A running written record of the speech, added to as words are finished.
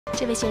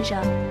这位先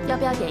生，要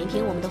不要点一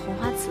瓶我们的红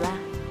花瓷啊？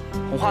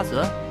红花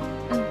瓷？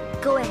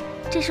各位，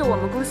这是我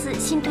们公司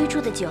新推出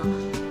的酒，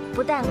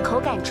不但口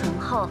感醇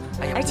厚，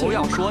而且不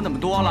要说那么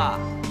多了，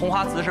红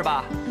花瓷是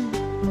吧？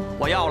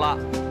我要了，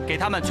给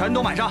他们全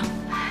都买上。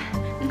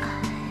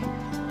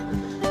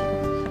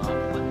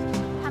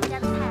他们家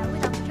的菜味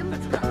道可真不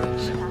错，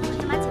是的，回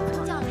去把姐夫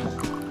都叫来。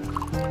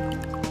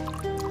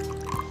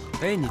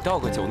哎，你倒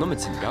个酒那么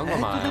紧张干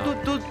嘛呀？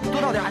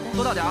多倒点，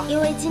多倒点啊！因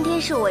为今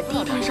天是我第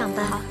一天上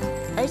班，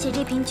而且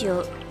这瓶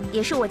酒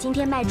也是我今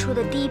天卖出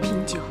的第一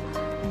瓶酒，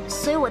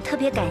所以我特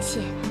别感谢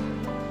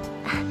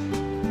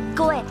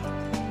各位，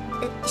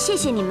谢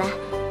谢你们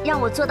让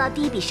我做到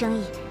第一笔生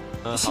意。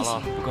谢谢。好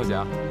了，不客气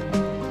啊。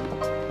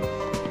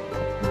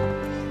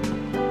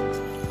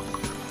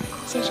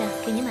先生，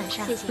给您满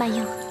上，谢谢。慢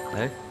用。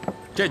哎，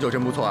这酒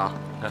真不错啊，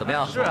怎么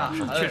样？是啊，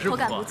确实口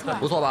感不错。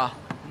不错吧？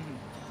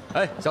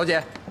哎，小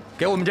姐，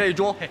给我们这一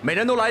桌每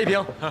人都来一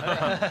瓶。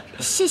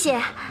谢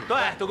谢。对，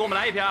都给我们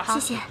来一瓶。谢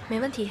谢。没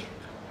问题。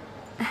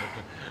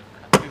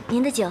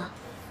您的酒。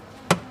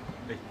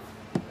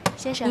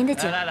先生，您的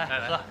酒。来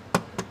喝。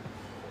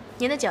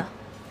您的酒。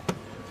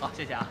好，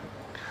谢谢啊。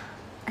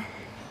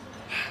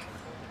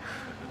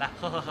来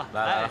喝，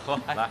来喝，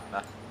来，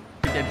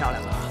变漂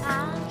亮了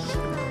啊，是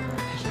吗？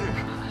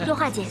若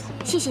画姐，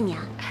谢谢你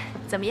啊。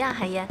怎么样，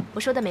韩嫣？我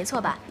说的没错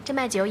吧？这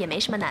卖酒也没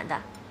什么难的。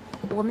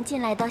我们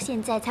进来到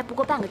现在才不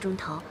过半个钟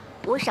头，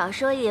我少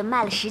说也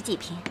卖了10几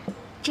瓶，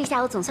这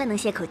下我总算能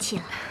歇口气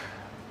了。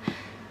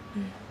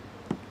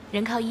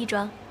人靠衣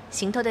装，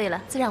行头对了，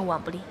自然无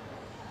往不利。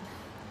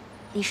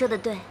你说的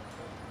对，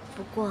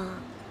不过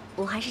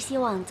我还是希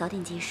望早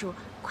点结束，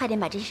快点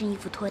把这身衣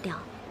服脱掉，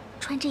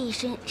穿这一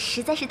身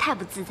实在是太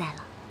不自在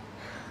了。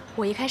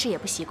我一开始也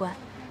不习惯，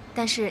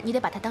但是你得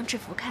把它当制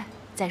服看。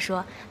再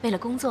说，为了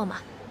工作嘛，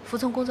服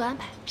从工作安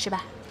排，是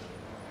吧？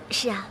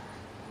是啊，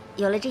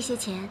有了这些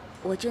钱，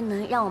我就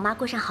能让我妈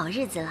过上好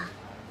日子了。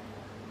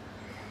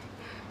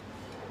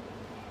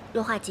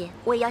若画姐，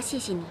我也要谢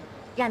谢你，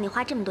让你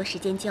花这么多时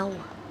间教我。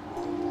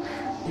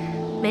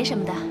没什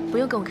么的，不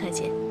用跟我客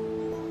气。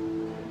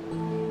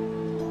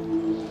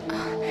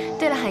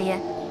对了，韩嫣，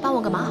帮我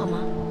个忙好吗？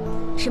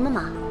什么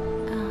忙？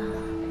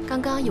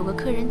刚刚有个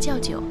客人叫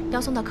酒，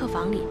要送到客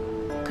房里，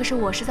可是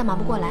我实在忙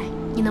不过来，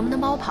你能不能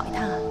帮我跑一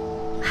趟啊？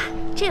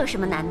这有什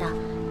么难的？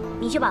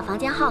你就把房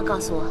间号告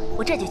诉我，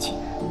我这就去。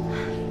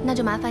那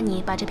就麻烦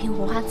你把这瓶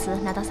红花瓷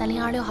拿到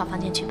3026号房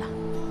间去吧。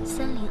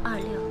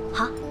3026，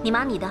好，你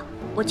忙你的，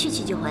我去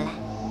就回来。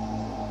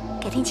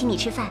改天请你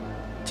吃饭，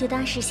就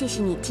当是谢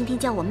谢你今天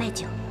教我卖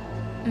酒。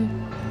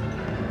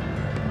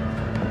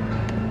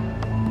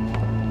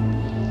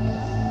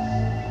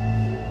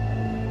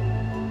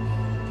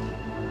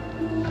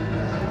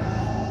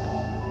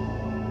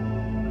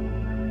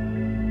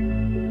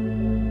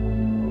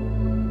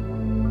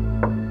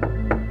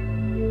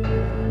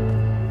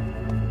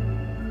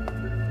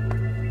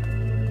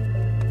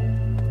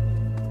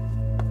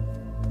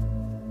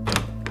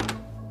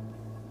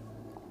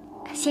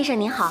先生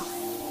您好，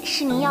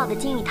是您要的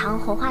金玉堂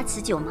红花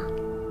瓷酒吗？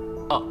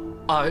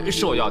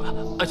是我要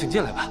的，请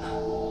进来吧。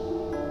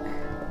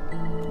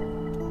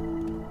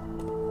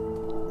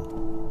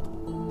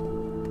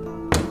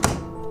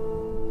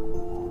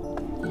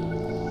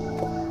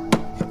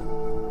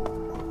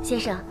先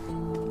生，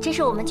这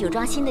是我们酒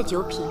庄新的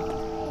酒品，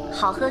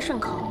好喝顺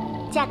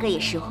口，价格也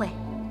实惠。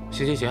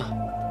行，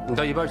你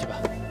到一边去吧。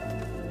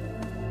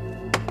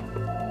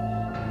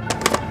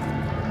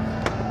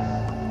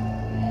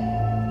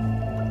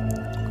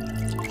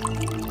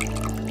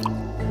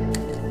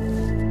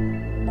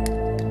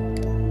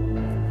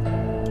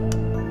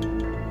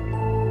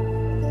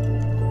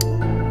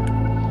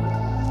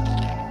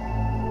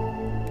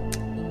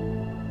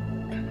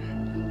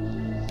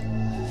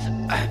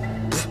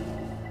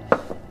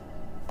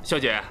小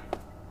姐，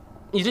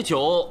你这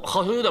酒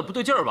好像有点不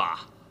对劲儿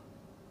吧？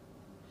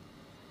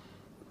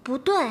不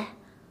对，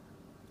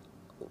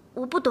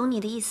我不懂你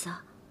的意思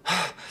啊。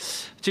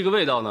这个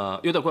味道呢，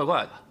有点怪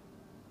怪的，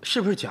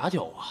是不是假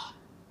酒啊？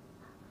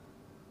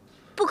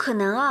不可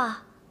能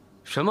啊！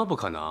什么不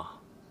可能？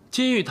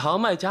金玉堂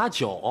卖假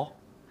酒？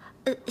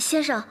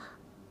先生，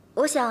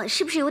我想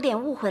是不是有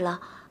点误会了？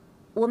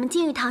我们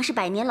金玉堂是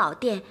100年老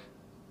店，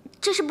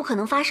这是不可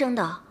能发生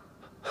的。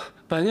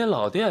100年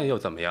老店又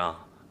怎么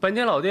样？100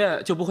年老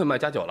店就不会卖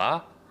假酒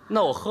了？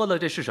那我喝的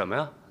这是什么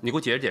呀？你给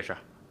我解释解释。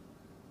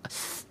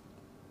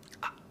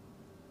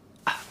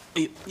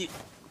哎呦，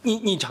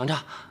你尝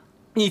尝，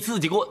你自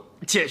己给我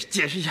解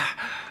释一下。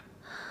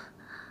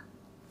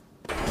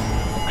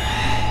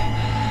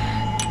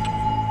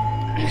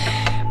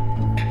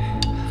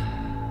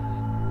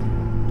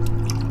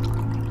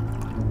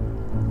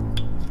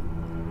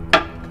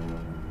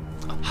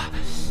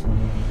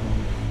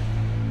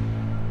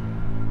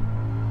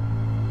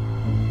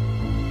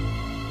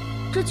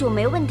这酒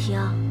没问题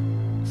啊。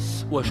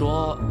我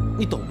说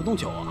你懂不懂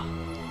酒啊？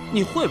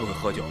你会不会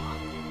喝酒啊？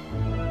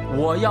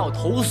我要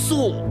投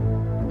诉！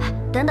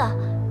等等，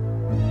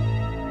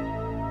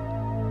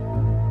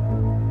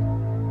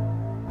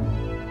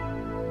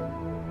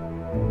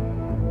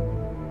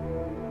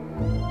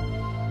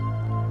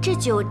这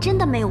酒真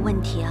的没有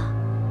问题啊。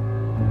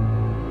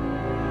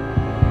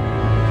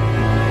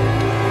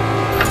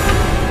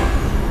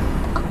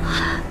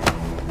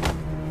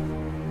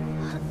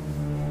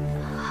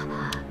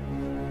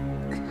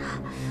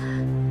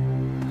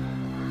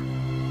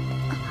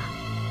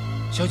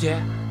小姐，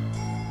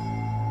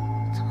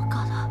怎么搞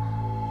的？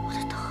我的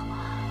头！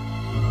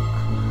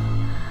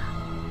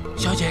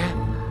小姐，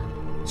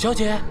小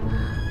姐，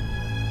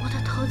我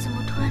的头怎么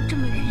突然这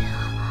么晕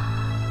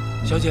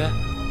啊？小姐，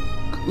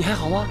你还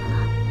好吗？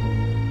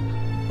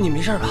你没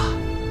事吧？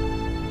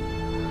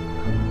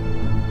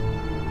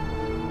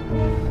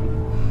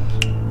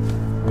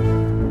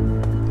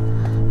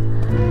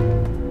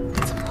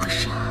怎么回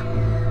事啊？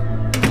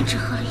明明只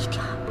喝了一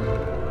点儿。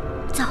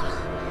糟了，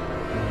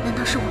难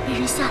道是我被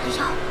人下了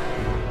药？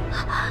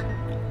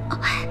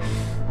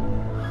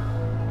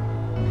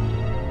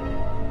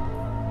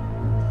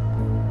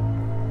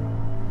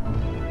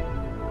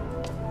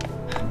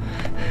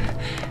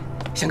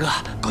翔哥，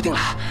搞定了。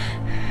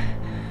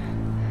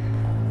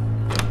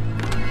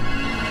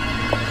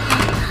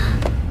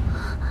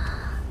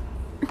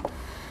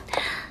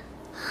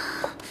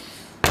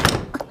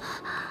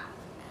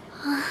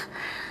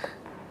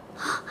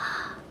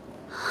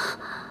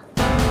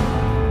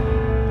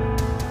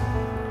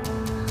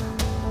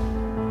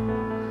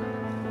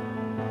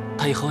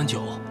他一喝完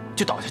酒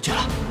就倒下去了。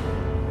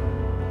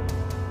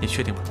你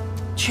确定吗？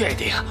确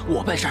定，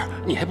我办事儿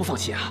你还不放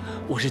心啊？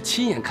我是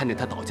亲眼看见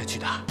他倒下去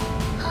的。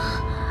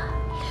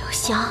刘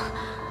翔，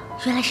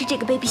原来是这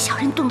个卑鄙小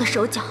人动的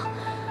手脚。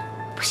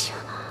不行，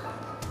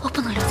我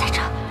不能留在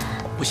这儿。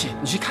不信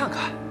你去看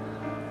看。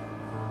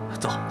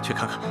走，去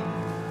看看。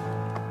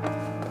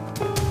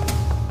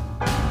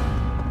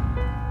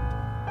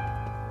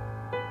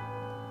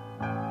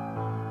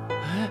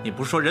你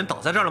不是说人倒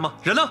在这儿了吗？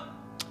人呢？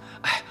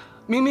哎，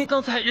明明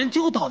刚才人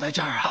就倒在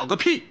这儿啊！倒个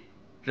屁！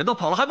人都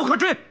跑了还不快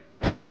追！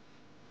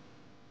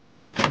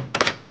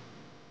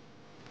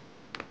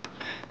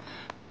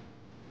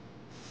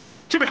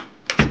这边。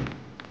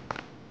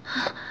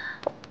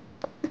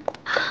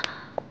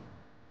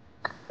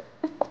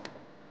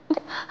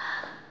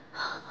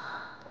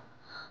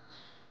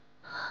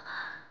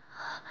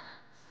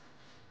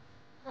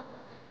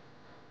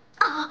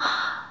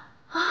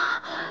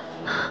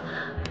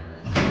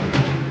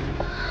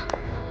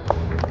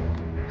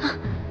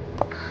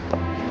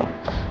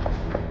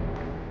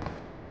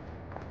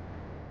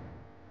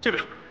这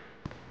边。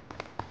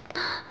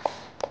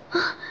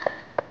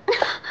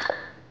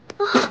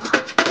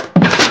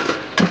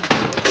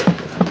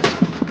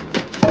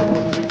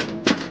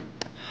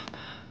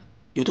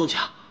有动静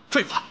啊！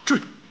废话，追！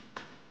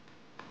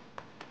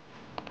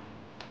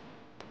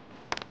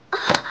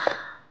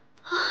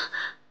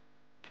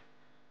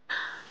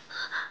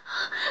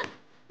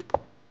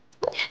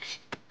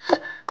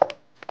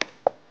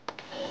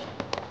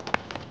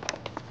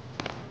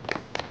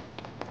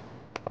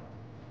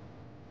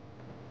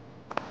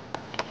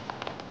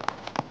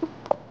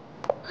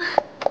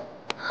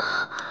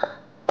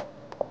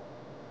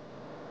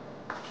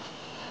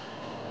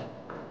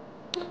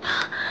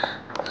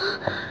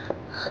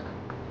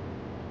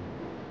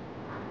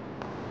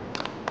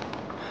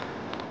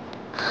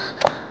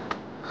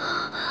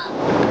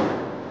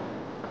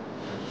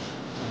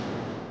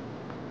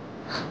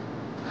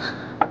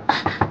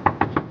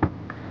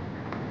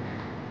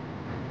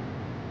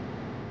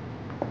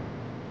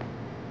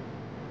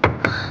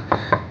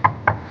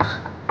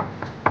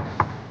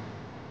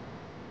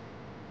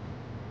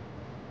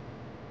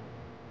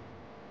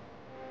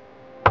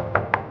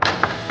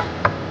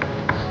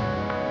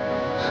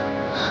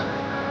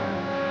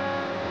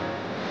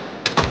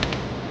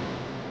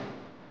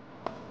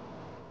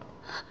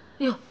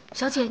哟，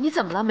小姐，你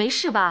怎么了？没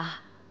事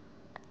吧？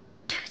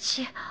对不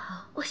起，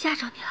我吓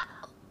着你了。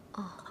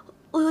哦，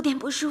我有点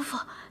不舒服，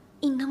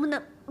你能不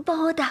能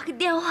帮我打个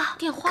电话？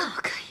电话可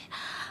不可以？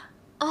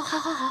哦，好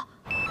好好。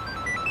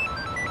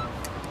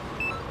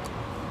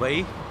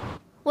喂，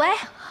喂，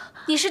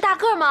你是大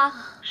个吗？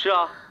是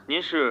啊，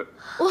您是？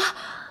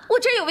我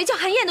这儿有位叫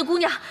韩燕的姑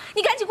娘，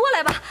你赶紧过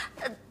来吧。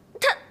她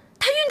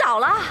晕倒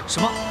了。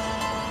什么？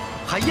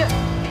韩燕？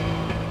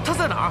她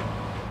在哪儿？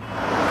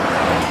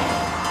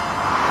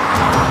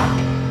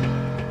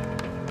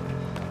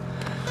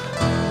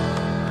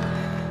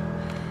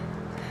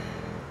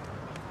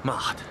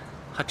妈的，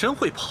还真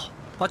会跑，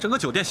把整个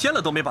酒店掀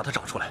了都没把她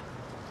找出来。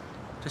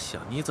这小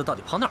妮子到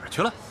底跑哪儿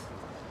去了？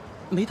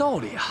没道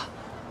理啊！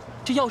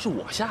这药是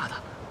我下的，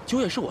酒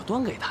也是我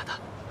端给他的，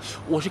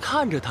我是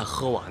看着他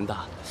喝完的。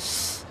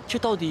这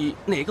到底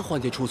哪个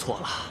环节出错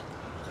了？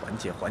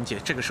环节，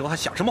这个时候还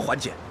想什么环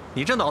节？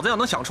你这脑子要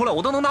能想出来，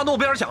我都能拿诺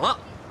贝尔奖了。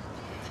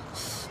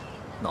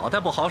脑袋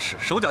不好使，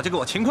手脚就给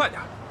我勤快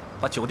点，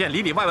把酒店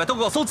里里外外都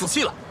给我搜仔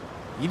细了，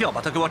一定要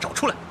把他给我找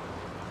出来。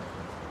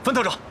分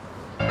头找。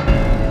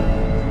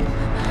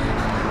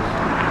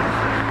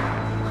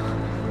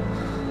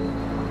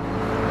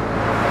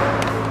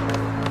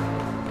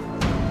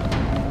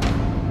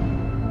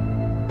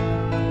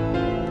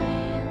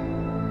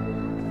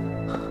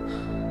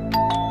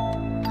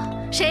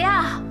谁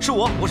呀？是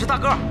我是大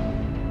个儿。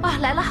啊，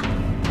来了。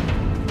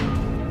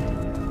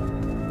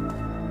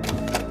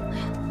哎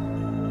呀，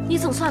你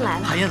总算来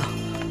了。韩燕呢？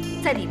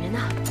在里面呢。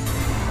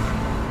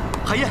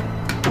韩燕，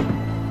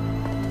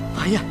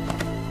韩燕，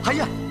韩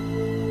燕，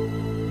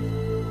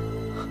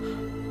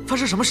发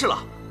生什么事了？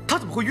她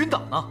怎么会晕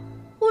倒呢？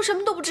我什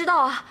么都不知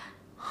道啊！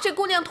这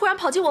姑娘突然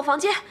跑进我房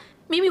间，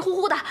迷迷糊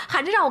糊的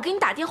喊着让我给你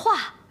打电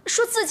话，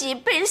说自己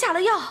被人下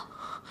了药。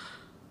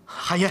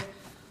韩燕，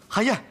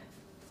韩燕，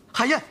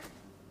韩燕！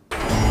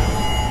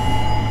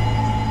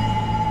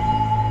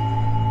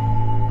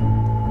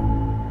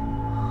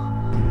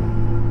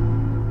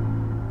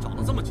找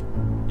了这么久，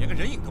连个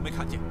人影都没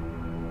看见，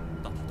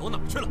到底躲哪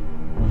儿去了？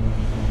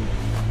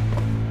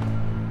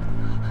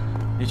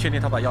你确定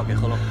他把药给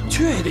喝了吗？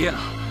确定。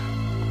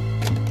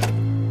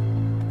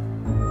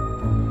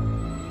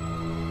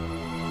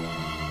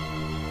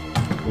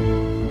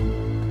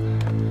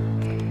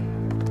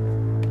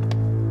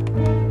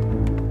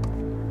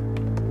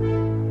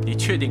你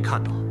确定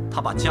看到他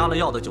把加了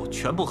药的酒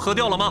全部喝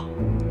掉了吗？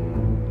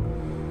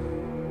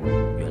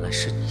原来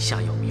是你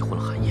下药迷昏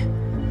了韩燕，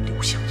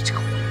刘翔，你这个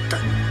混蛋！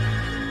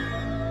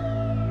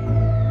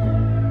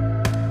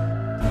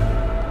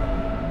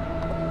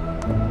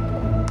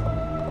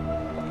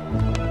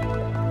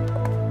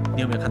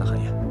你有没有看到韩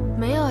燕？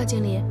没有啊，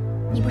经理，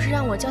你不是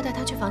让我交代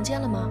他去房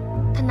间了吗？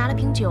他拿了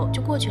瓶酒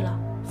就过去了。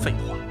废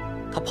话，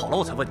他跑了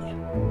我才问你。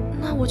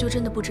那我就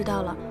真的不知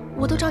道了，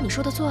我都照你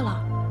说的做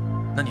了。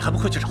那你还不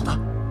快去找他？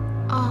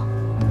哦。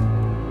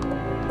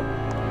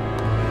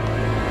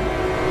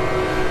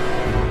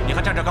你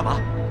还站这干嘛？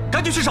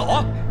赶紧去找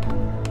啊！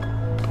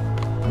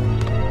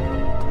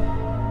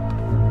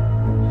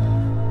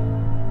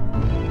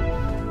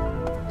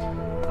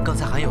刚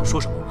才韩燕有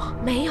说什么吗？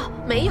没有，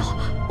没有，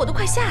我都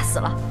快吓死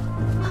了。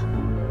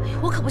哎呀，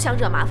我可不想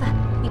惹麻烦，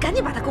你赶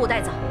紧把她给我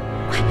带走，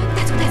快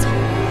带走，带走。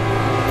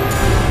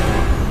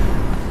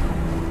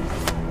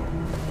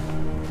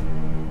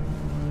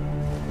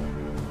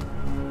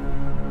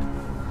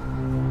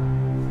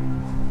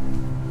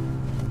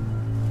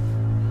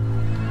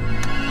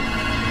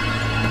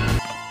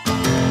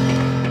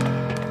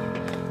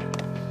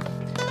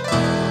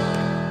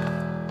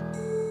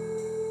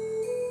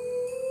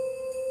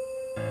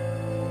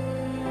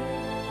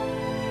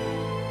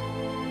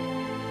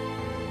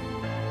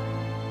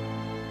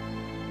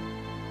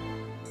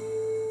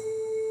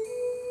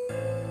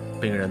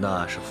病人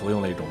呢是服用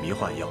了一种迷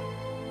幻药，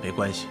没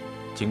关系，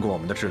经过我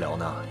们的治疗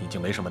呢，已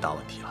经没什么大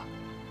问题了。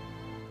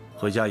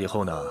回家以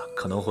后呢，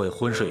可能会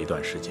昏睡一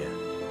段时间，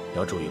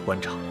要注意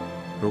观察。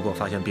如果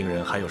发现病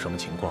人还有什么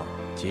情况，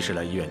及时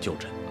来医院就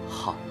诊。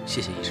好，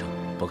谢谢医生。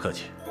不客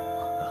气。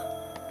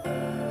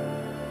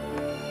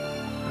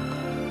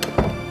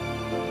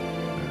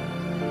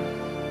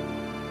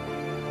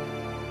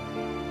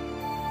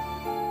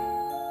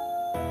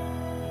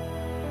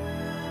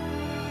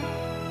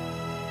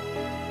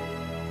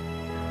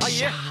阿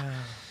姨，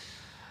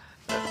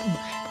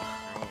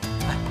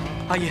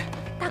阿姨，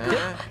大哥，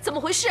怎么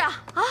回事啊？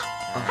啊，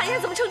韩燕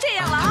怎么成这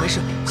样了啊？没事，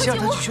快进屋先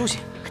让她去休息。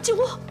进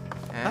屋。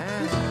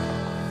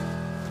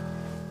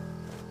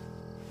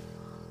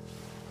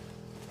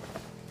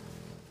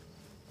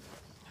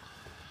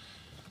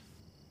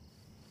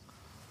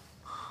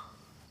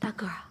大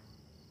哥啊，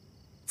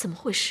怎么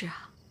回事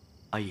啊？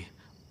阿姨，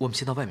我们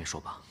先到外面说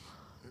吧。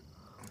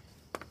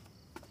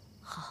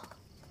好。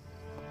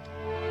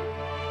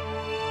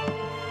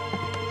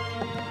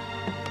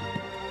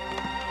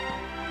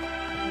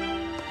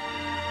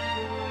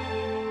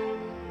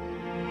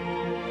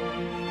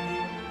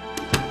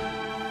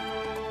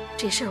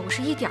这事儿我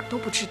是一点都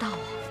不知道啊。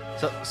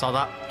嫂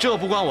子，这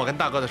不关我跟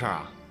大哥的事儿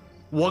啊！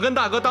我跟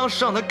大哥当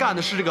时让他干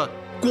的是这个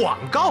广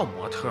告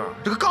模特，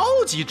这个高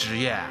级职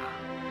业啊，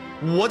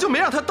我就没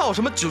让他到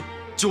什么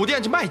酒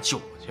店去卖酒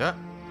去。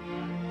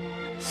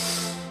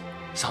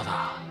嫂子，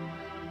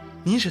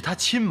您是他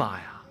亲妈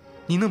呀，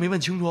您能没问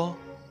清楚？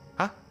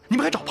啊，你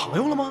们还找朋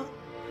友了吗？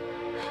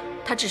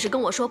他只是跟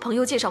我说朋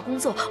友介绍工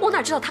作，我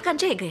哪知道他干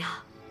这个呀？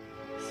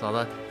嫂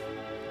子，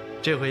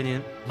这回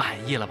您满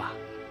意了吧？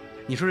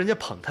你说人家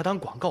捧他当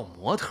广告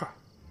模特，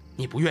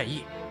你不愿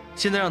意，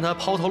现在让他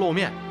抛头露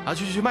面啊，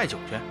去卖酒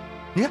去，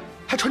你看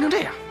还穿成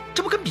这样，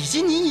这不跟比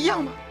基尼一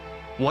样吗？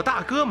我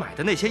大哥买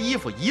的那些衣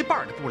服一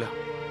半的布料，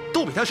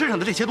都比他身上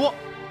的这些多。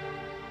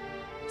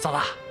嫂子，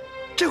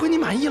这回你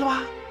满意了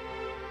吧？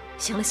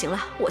行了行了，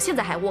我现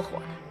在还窝火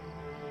呢。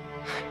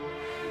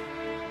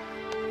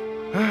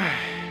唉，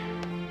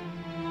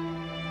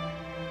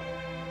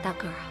大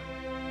哥啊，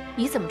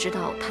你怎么知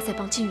道他在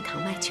帮金玉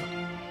堂卖酒？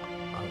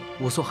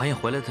我送韩燕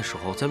回来的时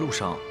候，在路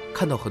上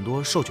看到很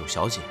多售酒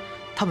小姐，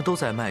她们都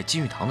在卖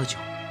金玉堂的酒，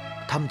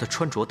她们的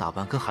穿着打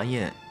扮跟韩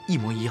燕一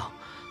模一样。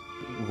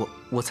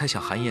我猜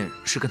想韩燕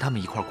是跟他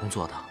们一块工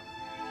作的。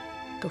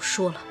都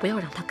说了不要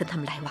让他跟他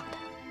们来往的。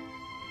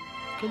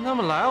跟他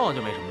们来往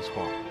就没什么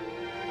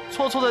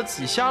错，错在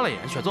自己瞎了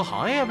眼，选错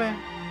行业呗。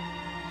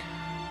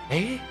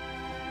哎，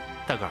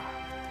大哥，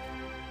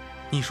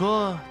你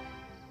说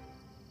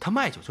他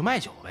卖酒就卖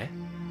酒呗，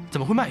怎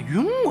么会卖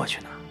晕过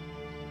去呢？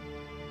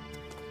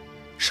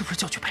是不是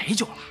叫去陪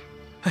酒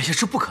了？哎呀，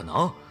这不可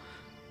能！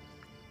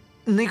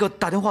那个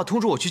打电话通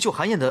知我去救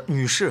韩燕的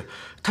女士，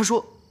她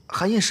说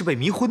韩燕是被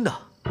迷昏的。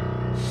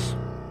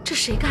这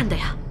谁干的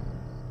呀？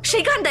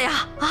谁干的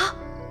呀？啊？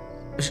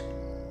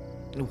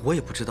我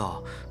也不知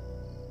道。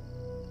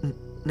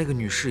那个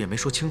女士也没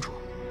说清楚，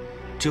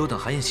只有等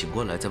韩燕醒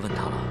过来再问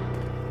她了。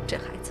这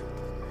孩子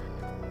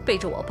背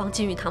着我帮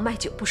金玉堂卖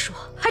酒不说，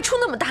还出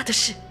那么大的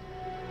事，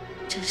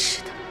真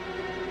是的。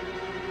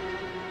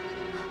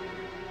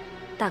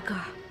大个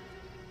儿，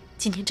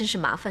今天真是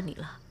麻烦你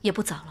了，也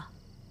不早了，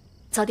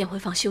早点回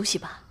房休息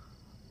吧。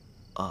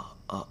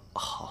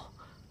好。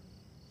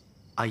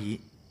阿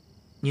姨，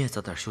你也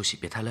早点休息，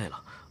别太累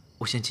了。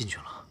我先进去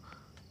了。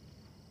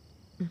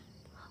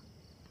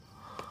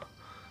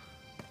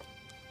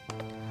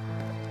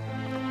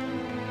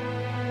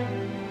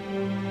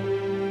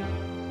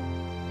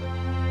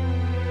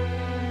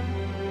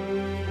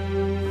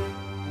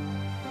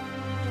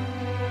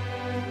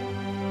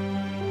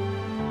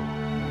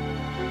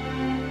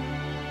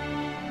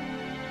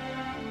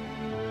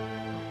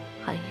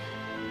韩燕，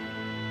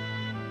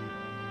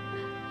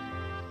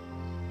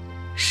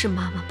是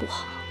妈妈不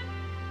好，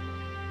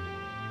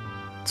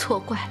错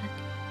怪了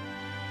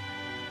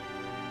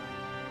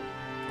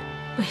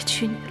你，委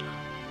屈你了。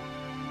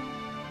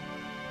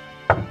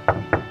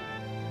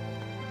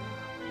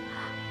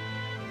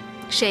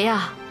谁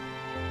呀？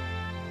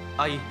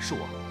阿姨，是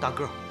我，大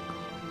个儿。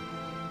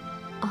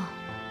哦，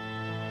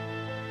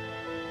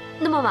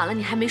那么晚了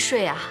你还没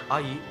睡啊？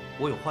阿姨，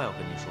我有话要跟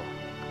您说。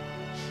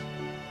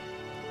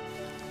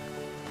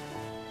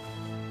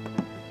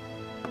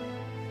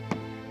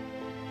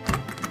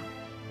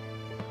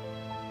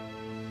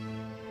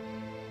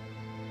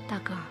大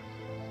个儿，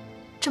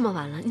这么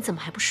晚了你怎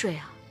么还不睡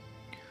啊？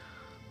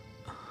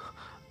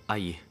阿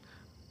姨，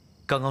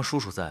刚刚叔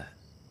叔在，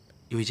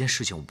有一件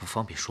事情我不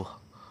方便说。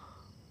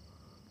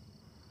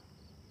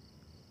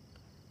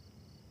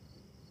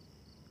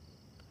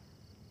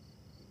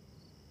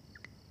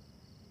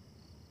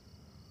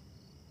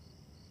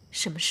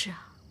什么事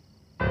啊？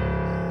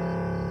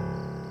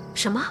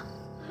什么？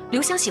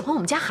刘翔喜欢我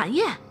们家韩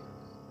燕，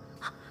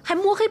还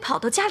摸黑跑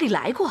到家里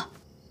来过。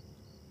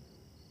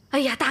哎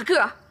呀，大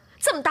个儿，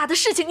这么大的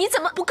事情你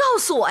怎么不告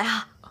诉我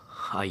呀？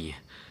阿姨，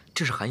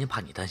这是韩燕怕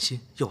你担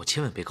心，要我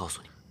千万别告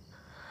诉你。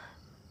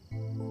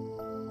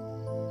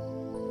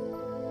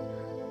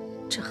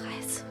这孩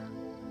子，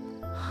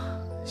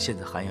现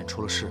在韩燕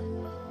出了事，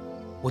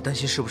我担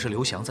心是不是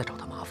刘翔在找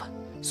她麻烦，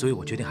所以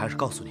我决定还是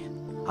告诉您。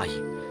阿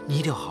姨，你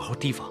一定要好好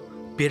提防，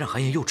别让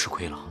韩燕又吃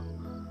亏了。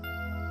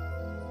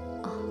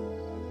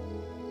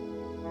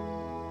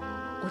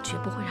我绝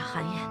不会让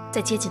韩燕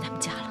再接近他们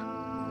家了。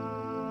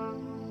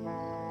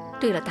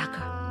对了，大个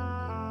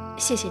儿，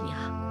谢谢你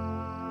啊！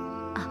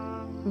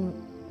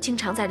经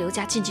常在刘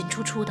家进进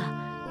出出的，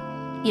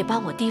也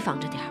帮我提防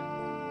着点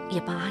儿，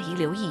也帮阿姨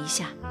留意一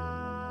下。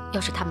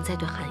要是他们再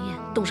对韩燕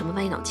动什么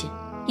歪脑筋，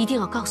一定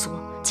要告诉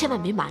我，千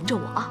万别瞒着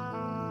我啊！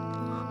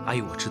阿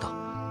姨，我知道，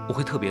我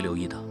会特别留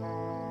意的。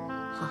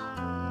好，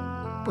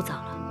不早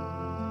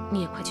了，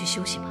你也快去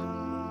休息吧。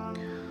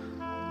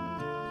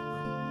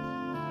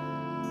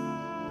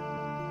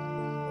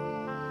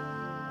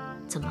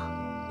怎么，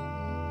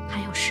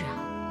还有事啊？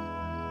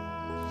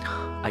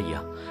阿姨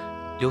啊，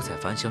刘彩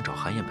凡想找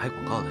韩燕拍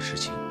广告的事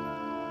情，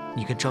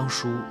你跟张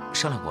叔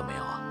商量过没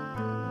有啊？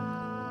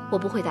我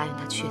不会答应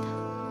他去的。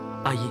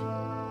阿姨，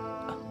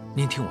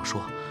您听我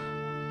说，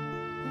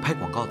拍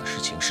广告的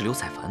事情是刘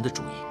彩凡的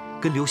主意，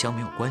跟刘翔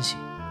没有关系。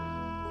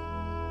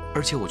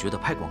而且我觉得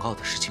拍广告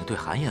的事情对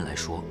韩燕来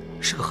说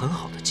是个很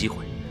好的机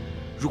会，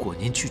如果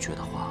您拒绝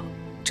的话，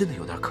真的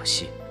有点可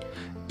惜。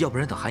要不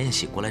然等韩燕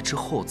醒过来之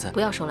后再……不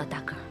要说了，大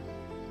个儿。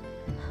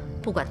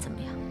不管怎么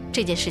样，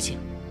这件事情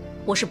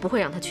我是不会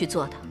让他去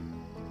做的。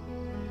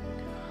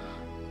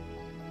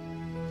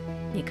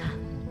你看，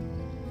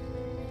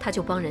他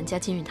就帮人家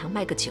金玉堂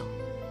卖个酒，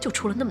就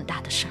出了那么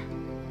大的事儿。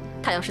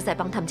他要是再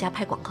帮他们家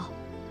拍广告，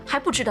还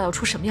不知道要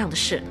出什么样的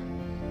事呢。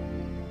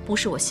不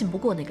是我信不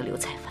过那个刘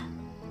彩凡，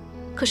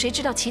可谁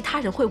知道其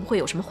他人会不会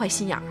有什么坏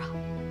心眼儿啊？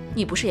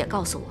你不是也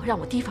告诉我让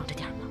我提防着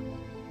点吗？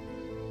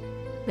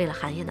为了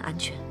韩燕的安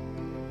全，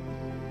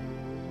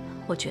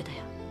我觉得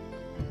呀，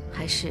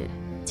还是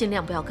尽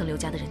量不要跟刘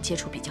家的人接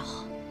触比较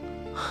好。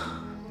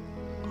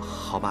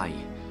好吧，阿姨，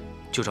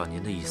就照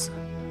您的意思，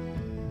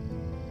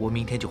我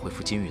明天就回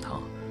复金玉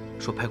堂，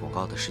说拍广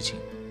告的事情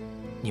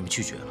你们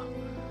拒绝了。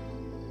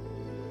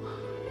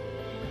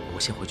我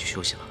先回去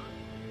休息了。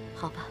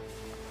好吧。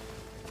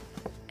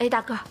哎，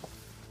大个儿，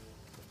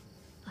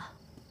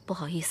不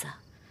好意思啊，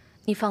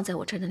你放在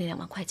我这儿的那2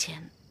万块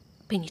钱，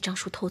被你张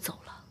叔偷走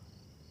了。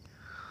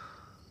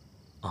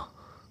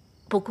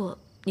不过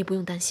你不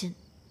用担心，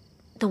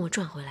等我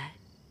赚回来，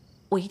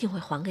我一定会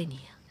还给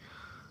你。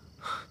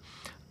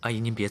阿姨，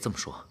您别这么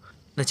说，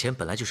那钱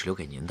本来就是留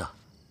给您的，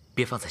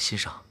别放在心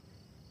上。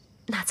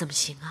那怎么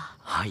行啊？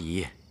阿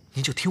姨，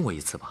您就听我一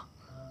次吧。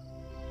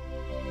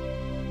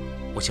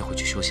我先回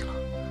去休息了。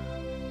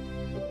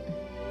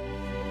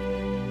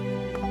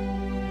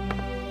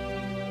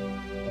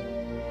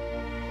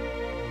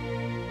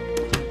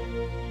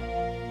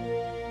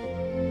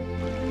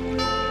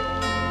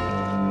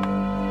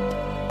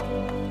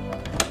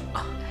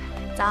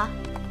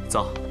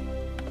走。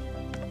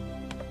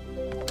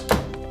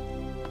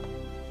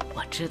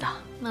我知道。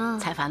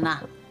彩凡呐，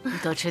你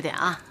多吃点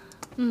啊。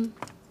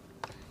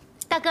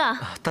大个，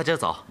大家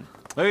早。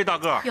哎，大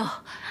个，哟，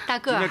大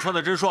个，今天穿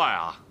的真帅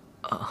啊！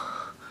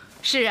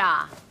是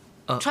啊，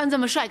穿这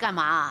么帅干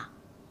嘛？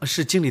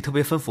是经理特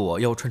别吩咐我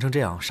要穿成这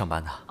样上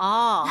班的。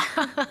哦，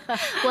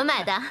我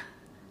买的，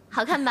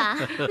好看吧？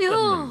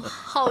哟，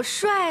好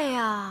帅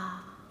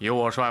呀！有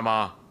我帅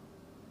吗？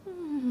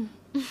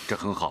这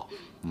很好。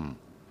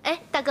哎，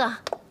大个，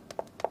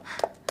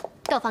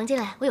到房间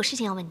来，我有事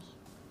情要问你。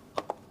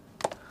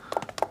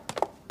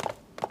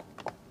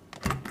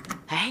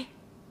哎，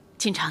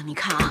经常你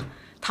看啊，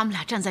他们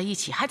俩站在一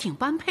起还挺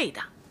般配的。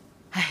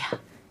哎呀，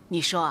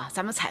你说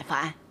咱们彩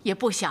凡也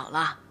不小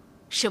了，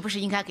是不是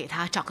应该给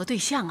他找个对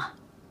象啊？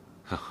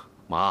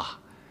妈，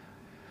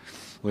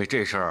为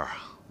这事儿，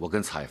我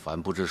跟彩凡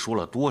不知说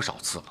了多少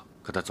次了，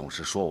可他总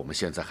是说我们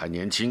现在还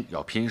年轻，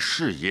要拼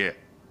事业，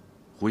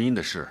婚姻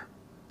的事，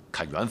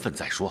看缘分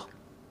再说。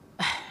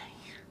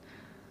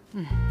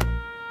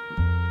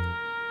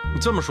你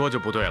这么说就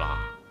不对了，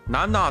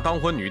男大当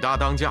婚，女大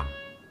当嫁。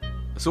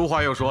俗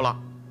话又说了，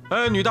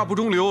哎，女大不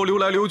中留，留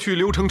来留去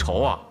留成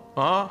仇啊！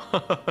啊，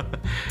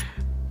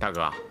大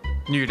哥，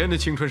女人的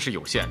青春是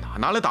有限的，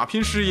拿来打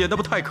拼事业，那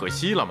不太可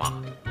惜了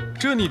吗？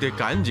这你得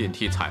赶紧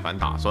替彩凡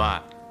打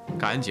算，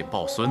赶紧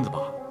抱孙子吧。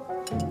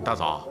大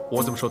嫂，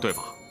我这么说对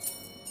吧？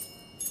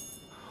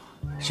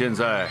现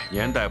在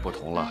年代不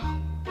同了，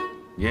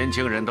年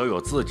轻人都有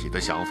自己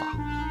的想法，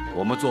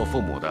我们做父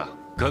母的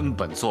根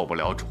本做不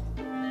了主。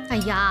哎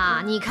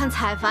呀，你看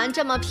彩凡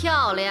这么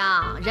漂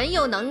亮，人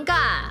又能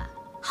干，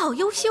好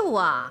优秀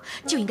啊，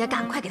就应该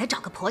赶快给她找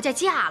个婆家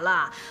嫁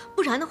了，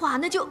不然的话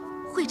那就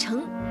会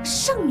成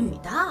剩女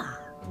的，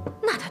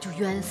那她就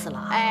冤死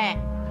了。哎，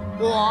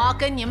我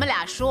跟你们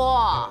俩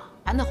说，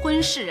咱的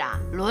婚事啊，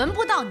轮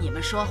不到你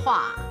们说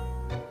话。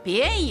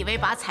别以为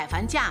把彩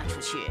凡嫁出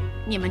去，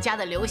你们家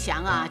的刘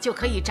翔啊就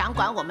可以掌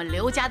管我们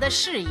刘家的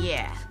事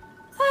业。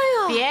哎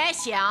呦，别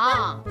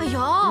想！哎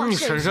呦，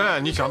婶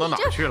婶，你想到哪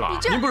去了？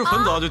你不是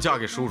很早就嫁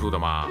给叔叔的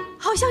吗？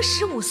好像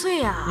15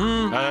岁啊。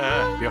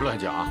哎，别乱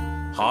讲啊！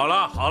好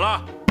了好了，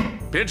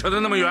别扯得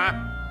那么远，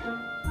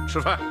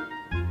吃饭。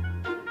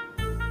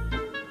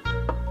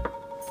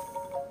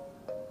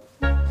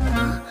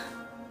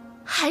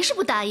还是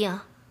不答应？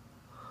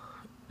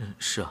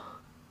是啊。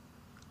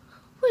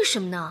为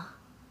什么呢？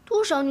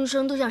多少女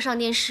生都想上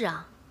电视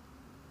啊！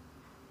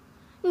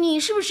你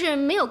是不是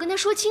没有跟他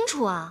说清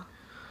楚啊？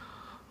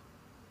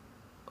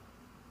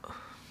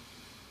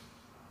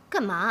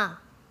干嘛？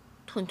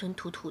吞吞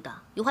吐吐的，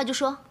有话就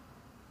说。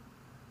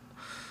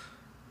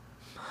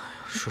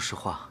说实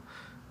话，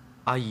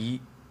阿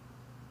姨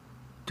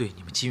对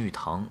你们金玉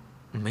堂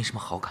没什么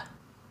好感。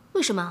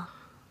为什么？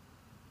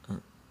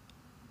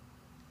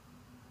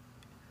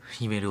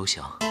因为刘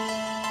翔。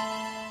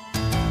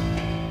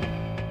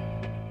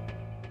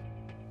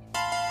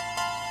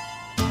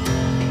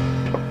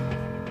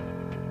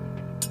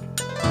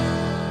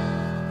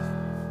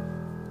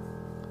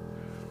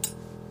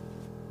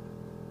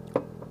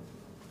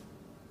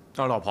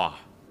二老婆，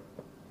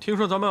听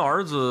说咱们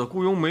儿子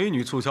雇佣美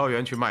女促销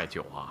员去卖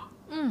酒啊？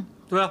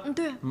对啊，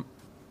对，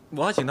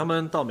我还请他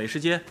们到美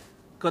食街、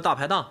各大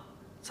排档、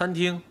餐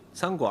厅、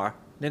餐馆、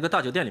那个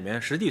大酒店里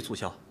面实地促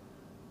销，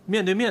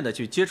面对面的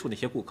去接触那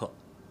些顾客。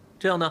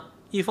这样呢，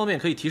一方面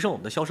可以提升我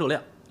们的销售量，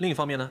另一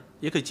方面呢，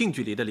也可以近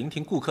距离的聆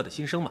听顾客的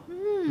心声嘛。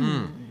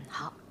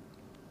好。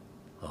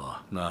哦，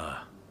那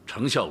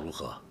成效如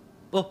何？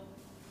哦，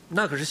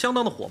那可是相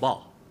当的火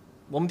爆。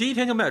我们第一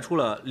天就卖出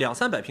了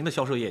200-300瓶的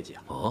销售业绩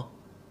啊！哦，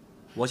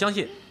我相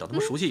信等他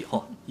们熟悉以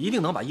后，一定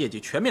能把业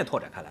绩全面拓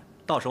展开来。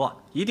到时候啊，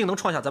一定能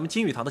创下咱们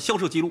金玉堂的销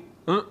售记录。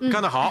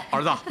干得好，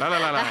儿子！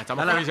来，咱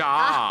们喝一下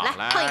啊！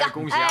来，碰一个，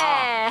恭喜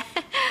啊！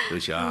刘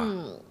翔，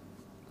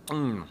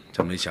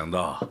真没想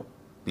到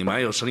你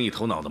蛮有生意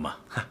头脑的嘛。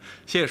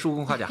谢谢叔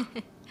公夸奖。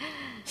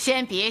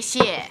先别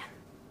谢，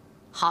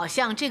好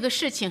像这个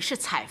事情是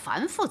彩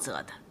凡负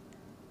责的，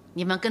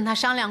你们跟他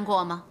商量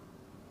过吗？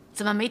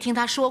怎么没听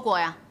他说过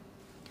呀？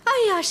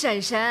哎呀，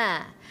婶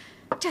婶，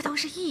这都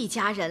是一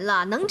家人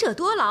了，能者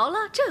多劳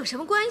了，这有什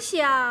么关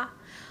系啊？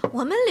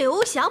我们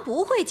刘翔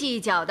不会计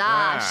较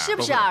的，是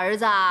不是儿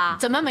子？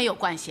怎么没有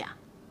关系啊？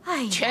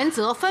哎呀，权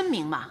责分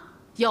明嘛，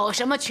有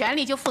什么权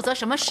利就负责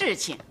什么事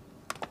情。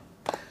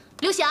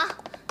刘翔，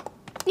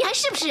你还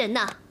是不是人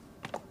呢？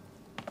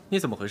你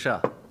怎么回事啊？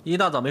一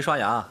大早没刷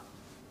牙？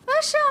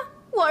是啊，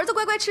我儿子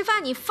乖乖吃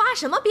饭，你发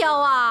什么飙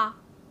啊？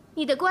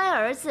你的乖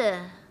儿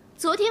子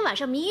昨天晚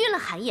上迷晕了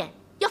韩燕，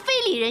要非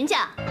礼人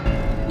家。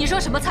你说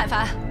什么，彩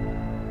凡？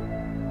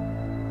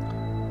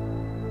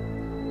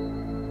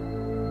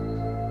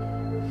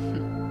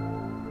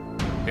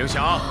刘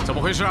翔，怎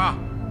么回事啊？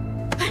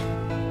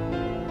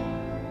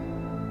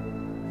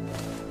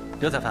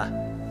刘彩凡，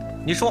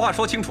你说话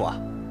说清楚啊！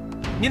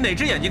你哪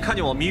只眼睛看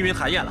见我迷晕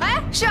韩燕了？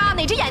哎，是啊，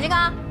哪只眼睛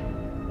啊？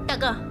大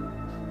哥，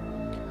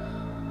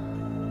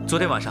昨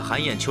天晚上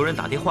韩燕求人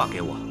打电话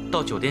给我，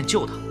到酒店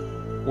救她，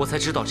我才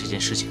知道这件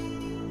事情。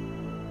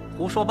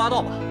胡说八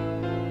道吧！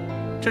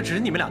这只是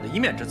你们俩的一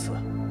面之词。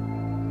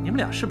你们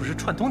俩是不是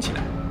串通起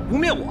来污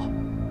蔑我？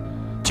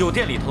酒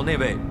店里头那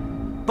位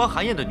帮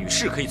韩燕的女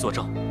士可以作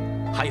证。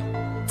还有，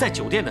在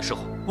酒店的时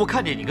候，我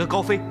看见你跟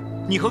高飞，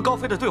你和高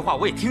飞的对话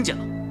我也听见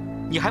了。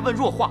你还问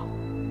若画，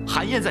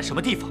韩燕在什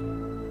么地方？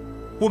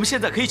我们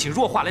现在可以请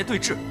若画来对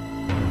质。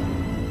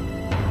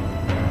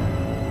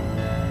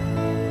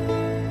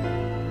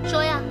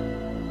说呀，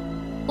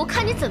我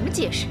看你怎么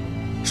解释。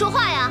说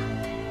话呀！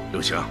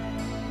刘翔，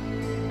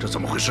这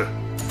怎么回事？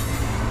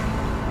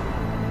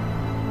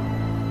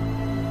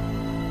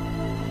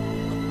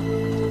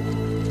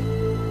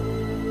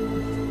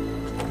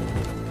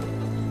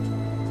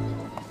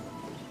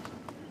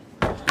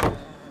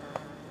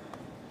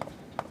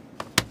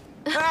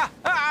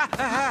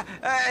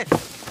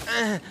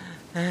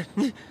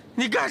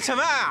你干什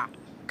么啊？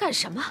干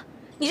什么？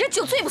你这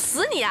酒醉不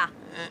死你啊！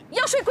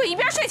要睡滚一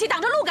边睡去，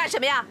挡着路干什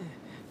么呀？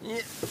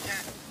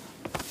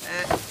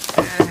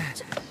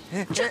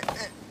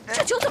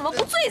这酒怎么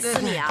不醉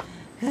死你啊？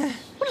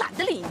我懒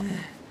得理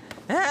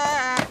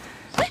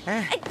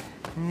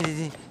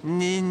你。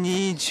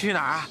你去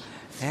哪儿？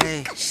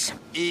哎，干什么？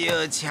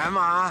有钱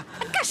吗？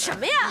干什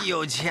么呀？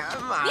有钱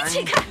吗？你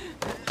起开！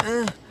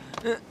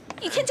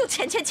一天就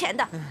钱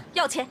的，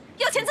要钱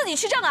自己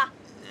去挣啊！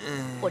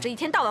我这一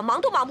天到晚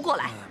忙都忙不过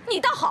来，你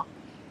倒好，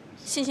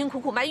辛辛苦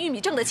苦卖玉米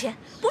挣的钱，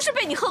不是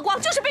被你喝光，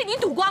就是被你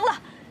赌光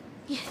了，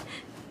你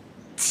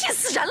气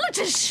死人了，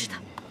真是的！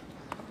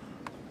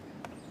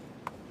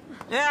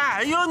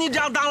哎，有你这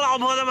样当老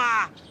婆的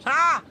吗？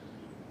啊？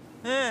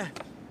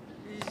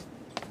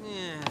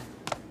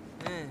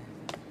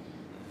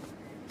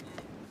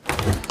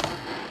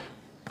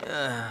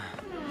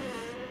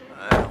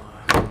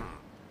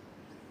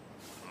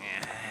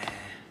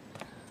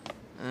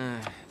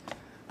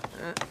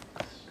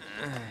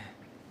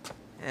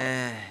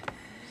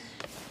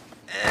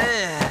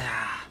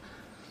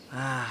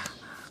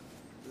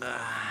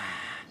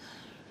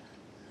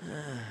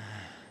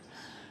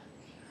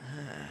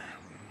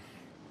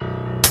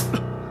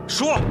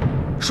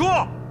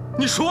说，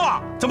你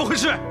说怎么回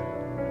事？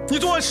你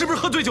昨晚是不是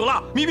喝醉酒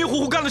了？迷迷糊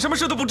糊干了什么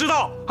事都不知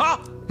道啊？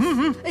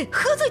哎，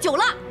喝醉酒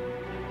了。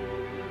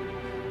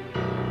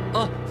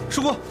啊，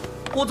叔公，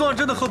我昨晚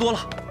真的喝多了，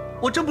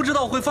我真不知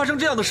道会发生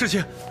这样的事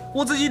情，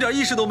我自己一点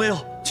意识都没有，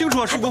清楚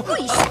啊，叔公。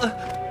跪下，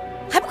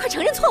还不快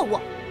承认错误！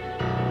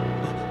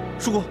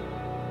叔公，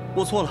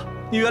我错了，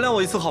你原谅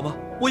我一次好吗？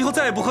我以后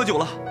再也不喝酒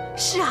了。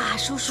是啊，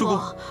叔叔。叔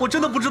公，我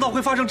真的不知道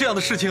会发生这样的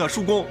事情啊，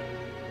叔公。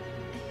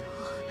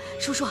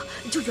叔叔，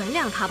就原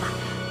谅他吧，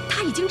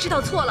他已经知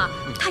道错了，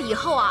他以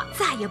后啊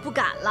再也不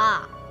敢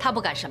了。他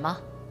不敢什么？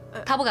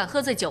他不敢喝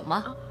醉酒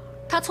吗？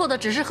他错的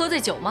只是喝醉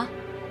酒吗？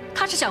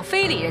他是想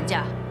非礼人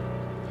家。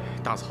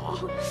大嫂，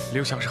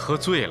刘翔是喝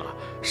醉了，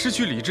失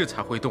去理智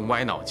才会动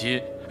歪脑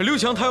筋。刘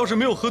翔他要是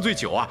没有喝醉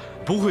酒啊，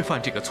不会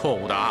犯这个错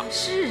误的。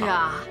是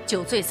啊，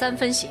酒醉3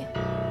分醒，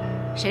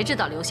谁知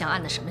道刘翔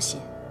安的什么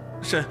心？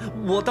婶，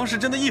我当时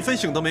真的一分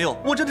醒都没有，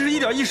我真的是一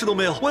点意识都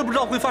没有，我也不知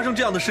道会发生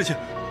这样的事情。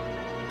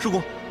叔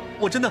公，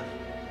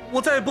我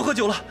再也不喝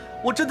酒了，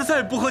我真的再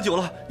也不喝酒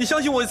了，你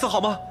相信我一次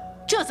好吗？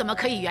这怎么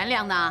可以原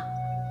谅呢？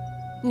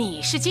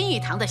你是金玉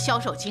堂的销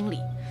售经理，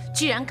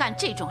居然干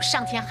这种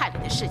伤天害理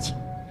的事情，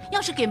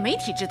要是给媒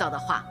体知道的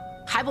话，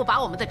还不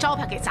把我们的招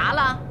牌给砸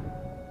了？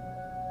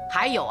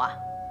还有啊，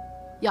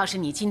要是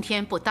你今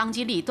天不当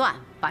机立断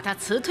把他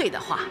辞退的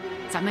话，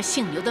咱们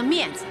姓刘的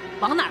面子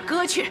往哪儿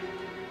搁去？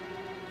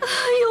哎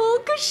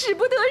呦，可使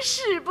不得，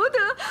使不得！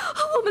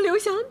我们刘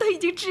翔他已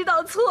经知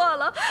道错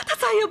了，他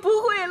再也不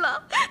会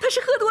了。他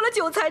是喝多了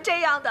酒才这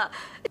样的。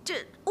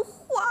这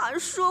话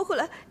说回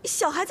来，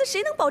小孩子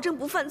谁能保证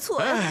不犯错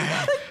呀？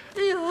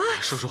哎呦，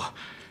叔叔，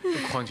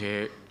况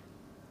且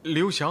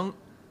刘翔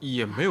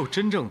也没有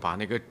真正把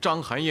那个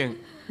张含燕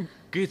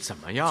给怎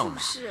么样嘛，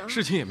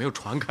事情也没有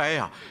传开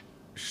呀。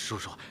叔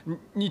叔，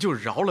你就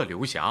饶了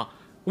刘翔，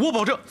我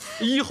保证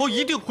以后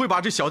一定会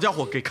把这小家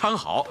伙给看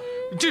好。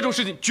这种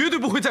事情绝对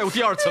不会再有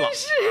第2次了。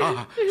是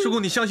啊，叔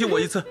公，你相信我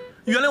一次，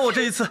原谅我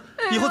这一次，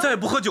以后再也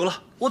不喝酒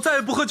了，我再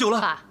也不喝酒了。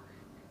爸，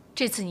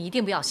这次你一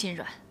定不要心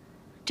软，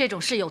这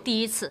种事有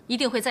第1次，一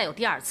定会再有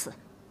第2次，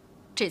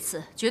这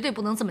次绝对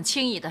不能这么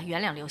轻易的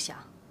原谅刘翔。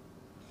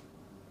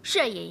是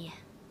啊，爷爷，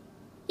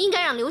应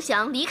该让刘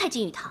翔离开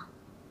金玉堂，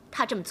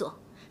他这么做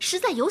实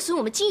在有损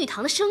我们金玉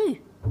堂的声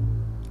誉。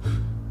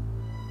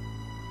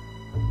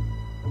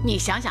你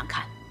想想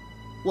看，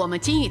我们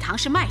金玉堂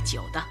是卖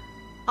酒的，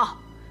哦。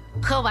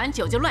喝完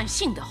酒就乱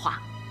性的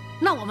话，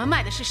那我们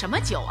卖的是什么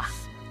酒啊？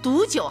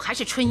毒酒还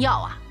是春药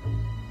啊？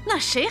那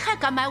谁还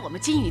敢买我们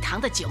金玉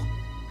堂的酒？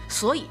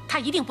所以他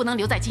一定不能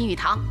留在金玉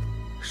堂。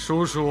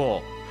叔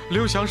叔，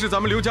刘翔是咱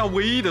们刘家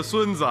唯一的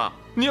孙子，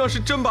你要是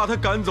真把他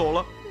赶走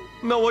了，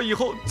那我以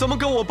后怎么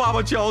跟我爸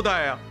爸交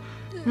代啊？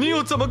你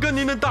又怎么跟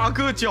您的大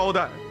哥交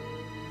代？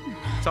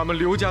咱们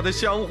刘家的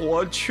香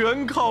火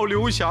全靠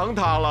刘翔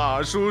他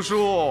了，叔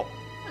叔。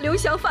刘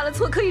翔犯了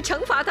错可以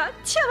惩罚他，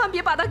千万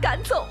别把他赶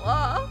走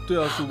啊！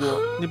对啊，叔公，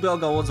你不要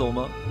赶我走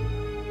吗？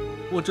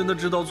我真的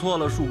知道错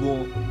了，叔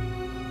公。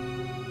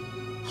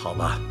好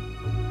吧，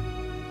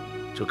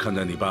就看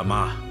在你爸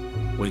妈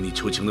为你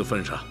求情的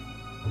份上，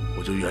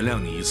我就原谅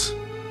你一次。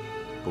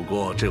不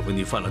过这回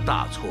你犯了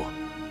大错，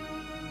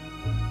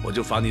我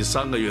就罚你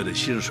3个月的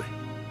薪水，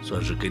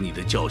算是给你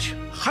的教训。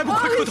还不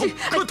快磕头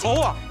磕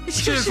头啊！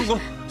谢谢叔公，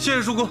谢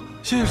谢叔公，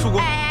谢谢叔公。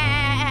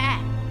哎，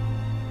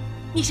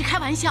你是开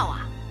玩笑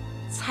啊？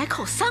才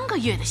扣3个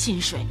月的薪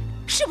水，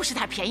是不是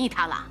太便宜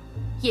他了？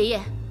爷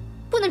爷，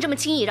不能这么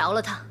轻易饶了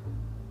他。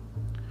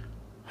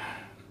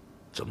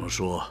怎么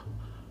说，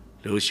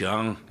刘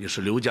翔也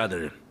是刘家的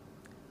人。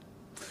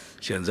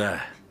现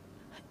在，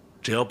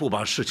只要不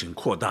把事情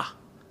扩大，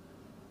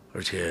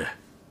而且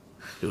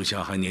刘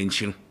翔还年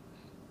轻，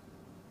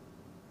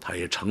他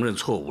也承认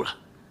错误了，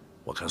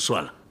我看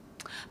算了。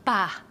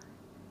爸，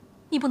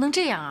你不能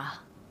这样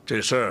啊！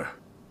这事儿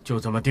就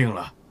这么定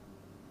了。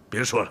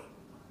别说了，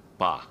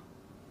爸。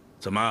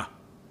怎么，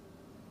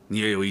你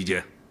也有意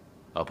见？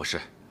啊，不是，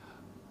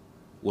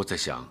我在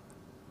想，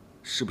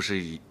是不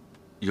是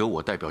由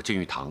我代表金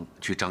玉堂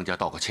去张家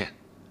道个歉，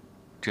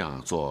这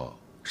样做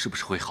是不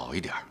是会好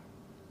一点？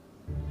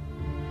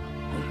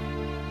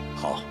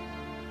好，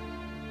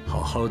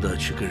好好的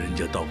去跟人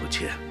家道个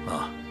歉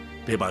啊，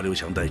别把刘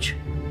翔带去，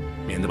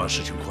免得把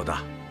事情扩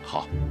大。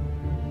好。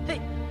哎，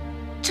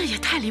这也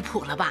太离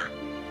谱了吧！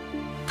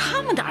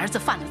他们的儿子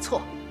犯了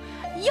错，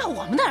要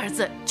我们的儿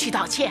子去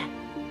道歉。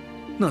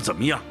那怎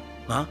么样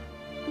啊？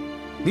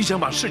你想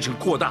把事情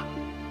扩大，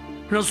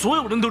让所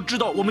有人都知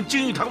道我们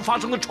金玉堂发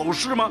生了丑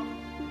事吗？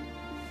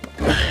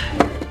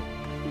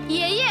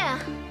爷爷，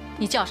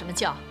你叫什么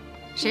叫？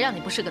谁让你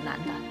不是个男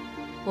的？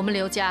我们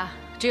刘家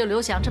只有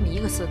刘翔这么一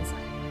个孙子，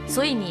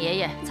所以你爷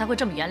爷才会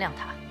这么原谅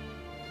他。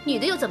女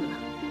的又怎么了？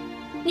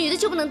女的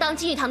就不能当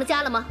金玉堂的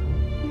家了吗？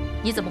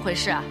你怎么回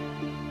事啊？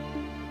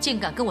竟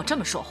敢跟我这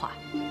么说话！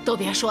都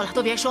别说了，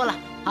都别说了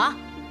啊！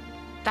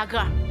大个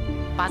儿，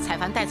把彩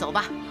凡带走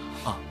吧。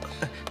啊，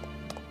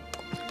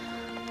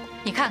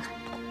你看看，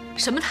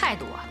什么态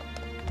度啊！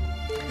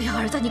哎呀，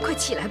儿子，你快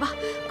起来吧，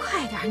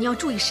快点，你要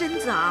注意身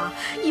子啊！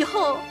以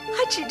后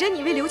还指着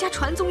你为刘家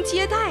传宗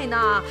接代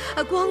呢，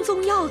光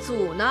宗耀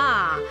祖呢。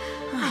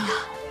哎呀，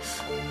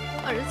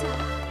儿子，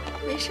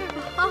没事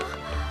吧？啊，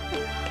哎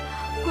呀，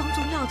光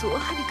宗耀祖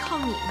还得靠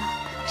你呢，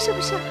是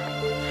不是？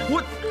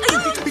我，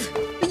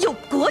哎，有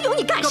国勇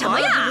你干什么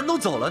呀？人都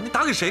走了，你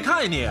打给谁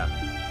看呀你？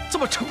这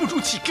么沉不住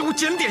气，给我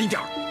检点一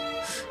点。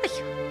哎呀，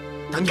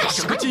等你把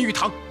整个金玉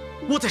堂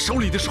握在手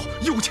里的时候，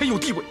有钱有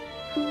地位，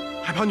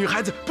还怕女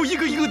孩子不一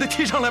个一个的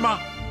贴上来吗？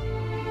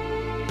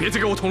别再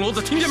给我捅娄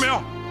子，听见没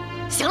有？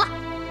行了。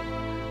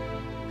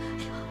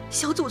哎呀，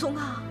小祖宗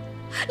啊，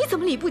你怎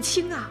么理不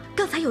清啊？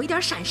刚才有一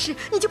点闪失，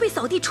你就被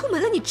扫地出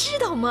门了，你知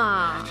道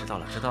吗？知道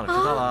了，知道了，知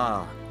道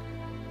了。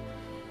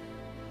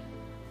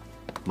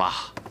妈，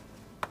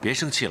别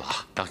生气了，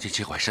当心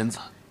气坏身子。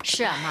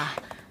是啊，妈，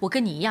我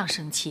跟你一样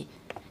生气。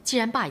既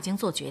然爸已经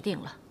做决定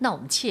了，那我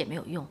们气也没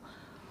有用，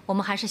我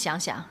们还是想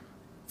想，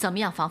怎么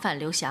样防范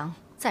刘翔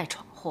再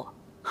闯祸。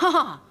哈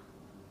哈，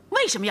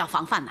为什么要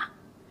防范呢？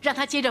让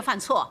他接着犯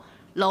错，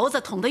篓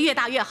子捅得越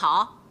大越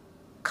好。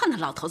看那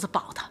老头子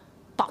保他，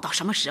保到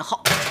什么时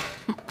候？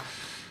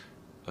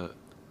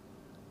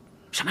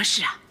什么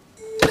事啊？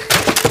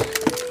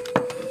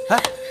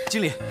哎，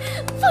经理，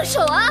放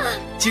手啊！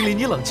经理，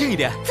你冷静一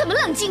点。怎么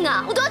冷静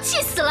啊？我都要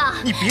气死了！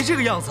你别这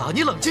个样子啊，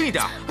你冷静一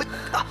点。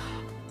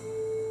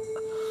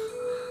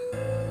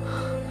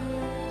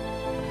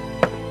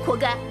活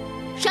该，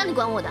谁让你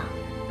管我的？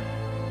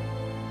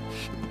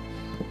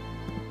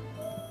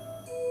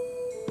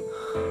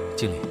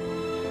经理，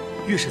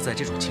越是在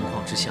这种情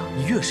况之下，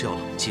你越是要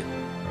冷静。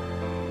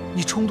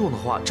你冲动的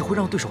话，只会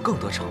让对手更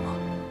得逞啊。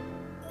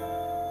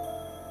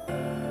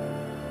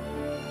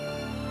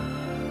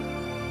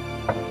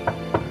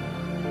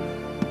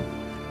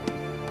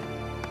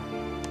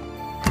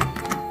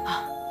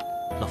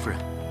老夫人，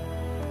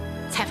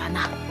蔡凡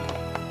呐，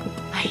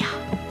哎呀，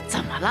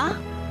怎么了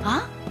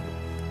啊？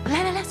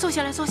来，坐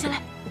下来，坐下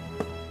来。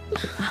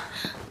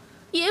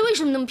爷爷为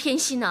什么那么偏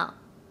心呢？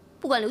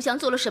不管刘翔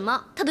做了什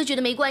么，他都觉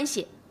得没关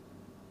系。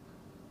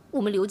我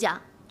们刘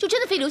家就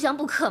真的非刘翔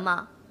不可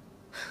吗？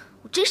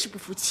我真是不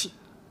服气。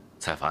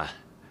彩凡，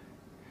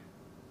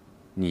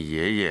你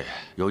爷爷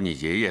有你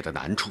爷爷的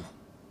难处，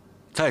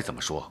再怎么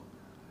说，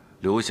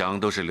刘翔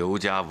都是刘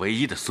家唯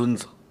一的孙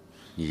子，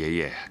你爷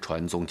爷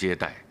传宗接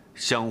代、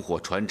香火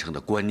传承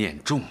的观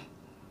念重。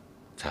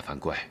彩凡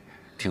乖，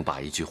听爸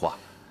一句话，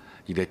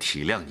你得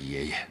体谅你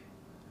爷爷。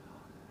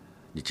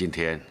你今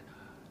天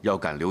要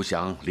赶刘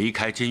翔离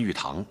开金玉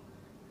堂，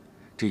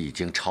这已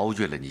经超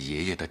越了你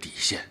爷爷的底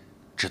线，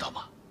知道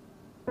吗？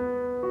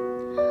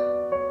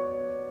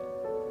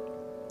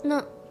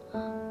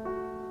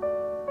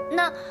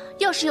那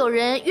要是有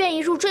人愿意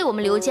入赘我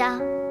们刘家，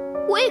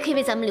我也可以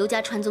为咱们刘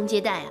家传宗接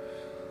代啊。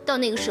到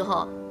那个时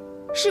候，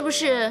是不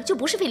是就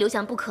不是非刘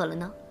翔不可了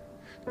呢？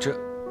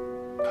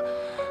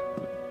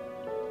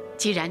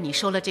既然你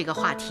说了这个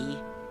话题，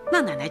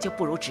那奶奶就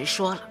不如直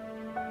说了。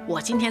我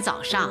今天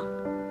早上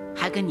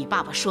还跟你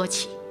爸爸说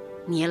起，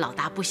你也老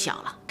大不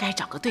小了，该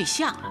找个对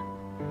象了。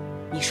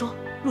你说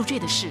入赘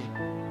的事，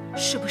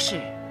是不是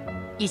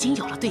已经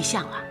有了对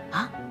象了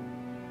啊？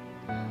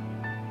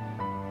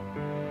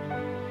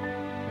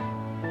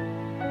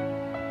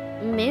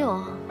没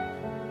有。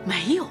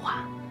没有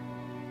啊？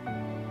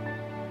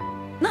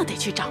那得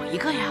去找一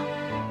个呀，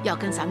要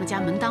跟咱们家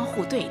门当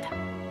户对的，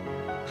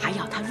还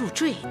要他入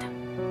赘的，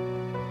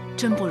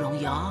真不容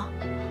易哦。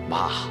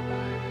妈，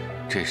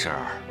这事儿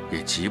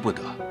也急不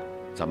得，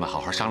咱们好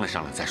好商量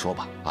商量再说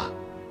吧。啊，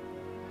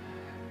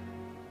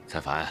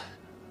蔡凡，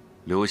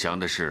刘翔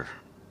的事，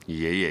你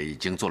爷爷已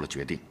经做了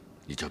决定，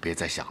你就别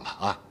再想了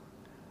啊。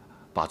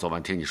爸昨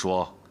晚听你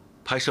说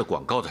拍摄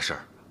广告的事儿，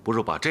不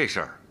如把这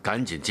事儿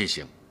赶紧进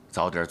行，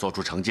早点做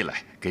出成绩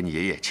来，给你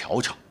爷爷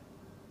瞧瞧。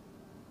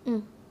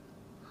嗯，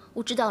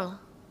我知道了。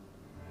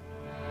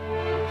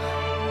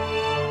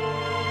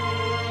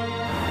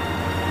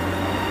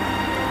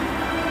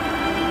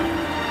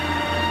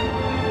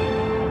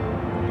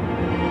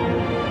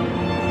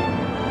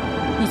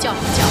你叫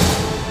什么叫？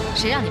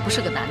谁让你不是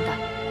个男的？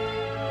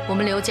我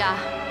们刘家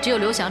只有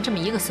刘翔这么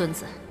一个孙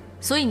子，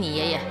所以你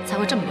爷爷才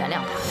会这么原谅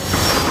他。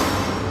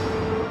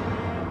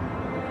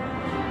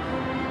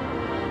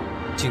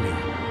经理，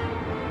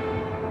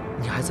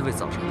你还在为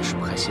早上的事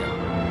不开心啊？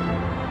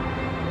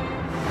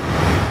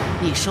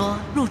你说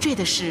入赘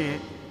的事，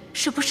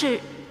是不是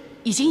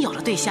已经有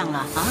了对象了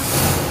啊？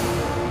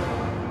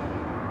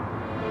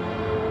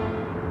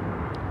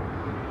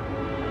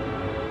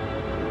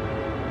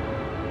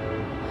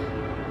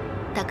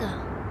大哥，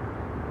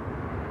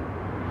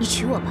你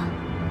娶我吧。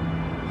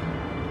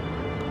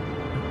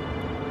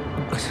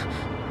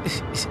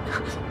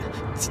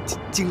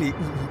经理，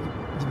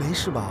你没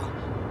事吧？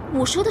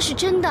我说的是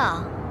真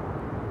的。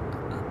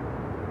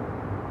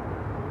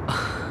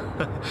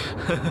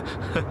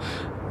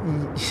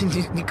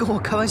你跟我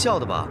开玩笑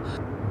的吧？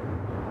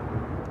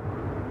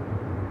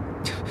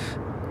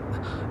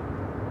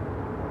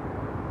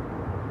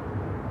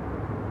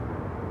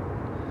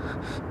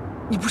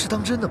你不是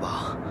当真的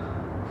吧？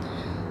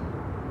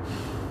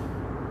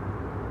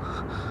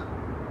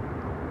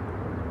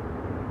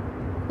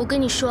我跟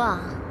你说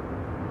啊，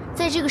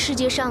在这个世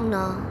界上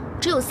呢，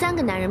只有3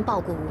个男人抱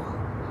过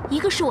我，一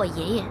个是我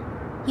爷爷，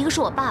一个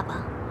是我爸爸，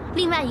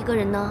另外一个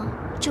人呢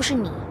就是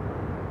你。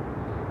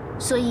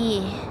所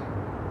以，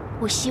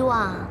我希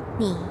望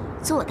你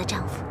做我的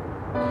丈夫。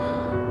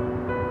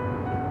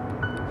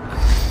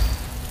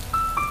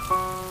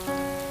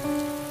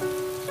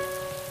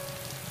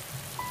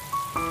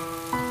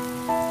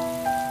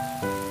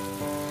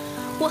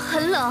我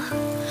很冷，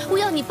我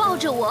要你抱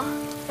着我。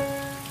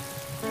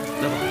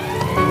来吧。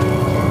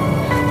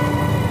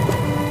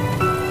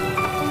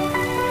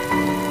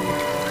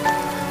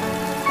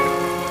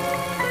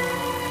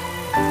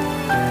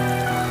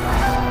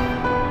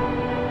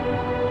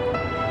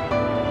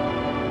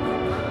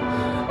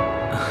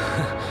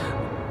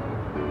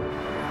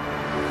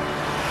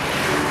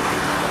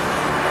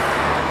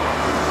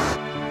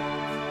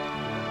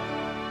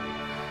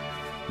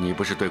你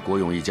不是对国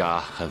勇一家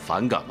很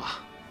反感吗？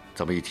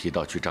怎么一提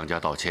到去张家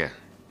道歉，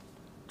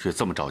却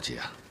这么着急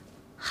啊？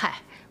嗨，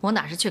我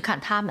哪是去看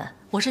他们，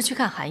我是去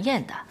看韩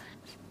燕的。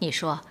你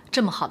说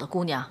这么好的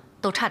姑娘，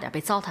都差点被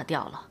糟蹋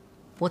掉了，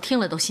我听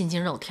了都心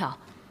惊肉跳。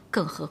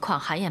更何况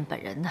韩燕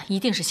本人呢，一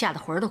定是吓得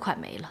魂儿都快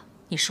没了。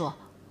你说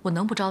我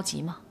能不着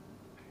急吗？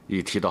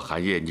一提到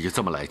韩燕你就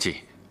这么来劲，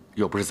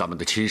又不是咱们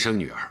的亲生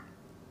女儿。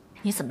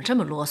你怎么这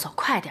么啰嗦？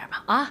快点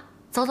嘛！啊，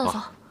走走走。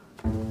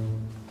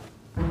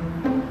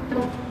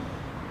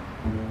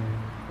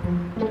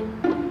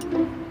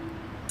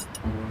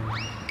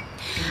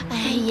哎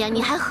呀，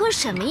你还喝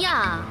什么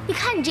呀？你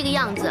看你这个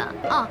样子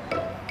啊，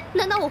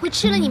难道我会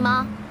吃了你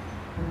吗？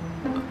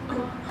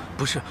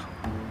不是，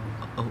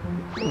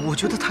我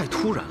觉得太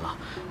突然了。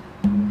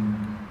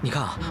你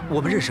看啊，我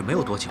们认识没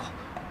有多久，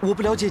我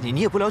不了解你，你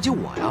也不了解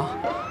我呀。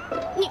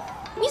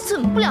你怎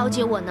么不了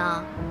解我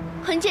呢？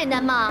很简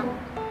单嘛，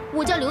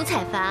我叫刘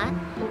彩凡，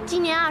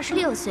今年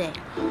26岁，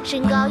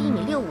身高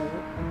1.65米。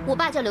我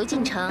爸叫刘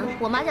进成，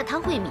我妈叫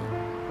汤慧敏。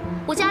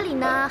我家里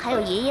呢还有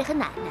爷爷和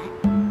奶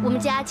奶。我们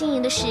家经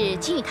营的是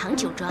金玉堂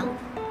酒庄。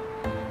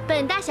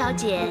本大小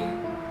姐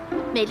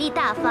美丽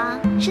大方，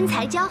身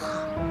材姣好。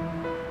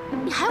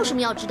你还有什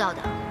么要知道的？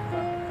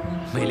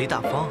美丽大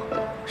方，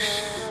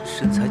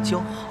身材姣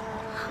好。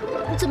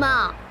怎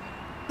么，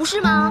不是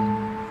吗？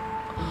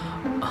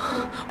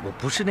我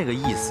不是那个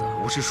意思，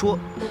我是说，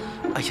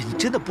哎呀，你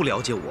真的不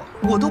了解我，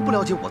我都不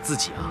了解我自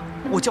己啊！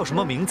我叫什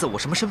么名字，我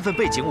什么身份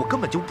背景，我根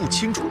本就不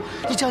清楚。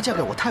你这样嫁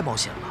给我太冒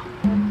险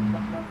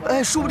了。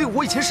哎，说不定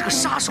我以前是个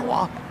杀手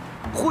啊，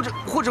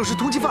或者是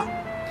通缉犯。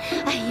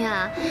哎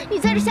呀，你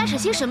在这瞎扯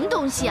些什么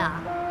东西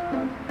啊？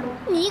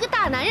你一个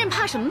大男人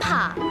怕什么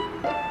怕？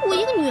我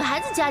一个女孩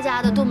子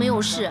家的都没有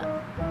事。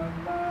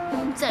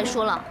再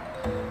说了，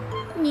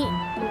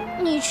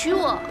你娶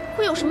我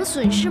会有什么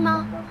损失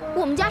吗？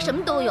我们家什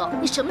么都有，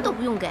你什么都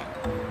不用给，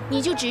你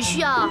就只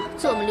需要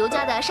做我们刘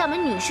家的上门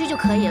女婿就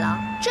可以了，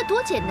这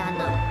多简单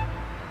呢！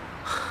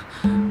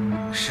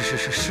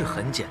是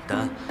很简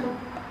单，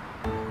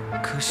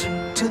可是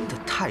真的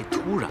太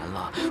突然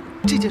了，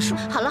这件事。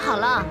好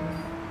了，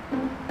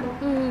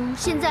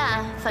现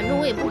在反正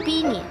我也不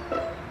逼你，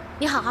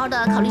你好好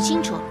的考虑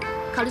清楚，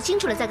考虑清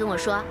楚了再跟我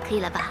说，可以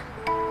了吧？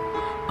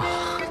啊，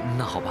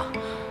那好吧。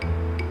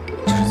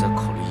只是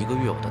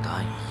个月我的答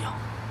案一样。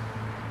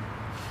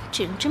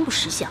这人真不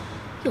识相，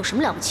有什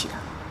么了不起的？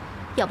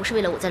要不是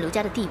为了我在刘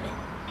家的地位，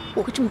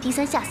我会这么低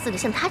三下四的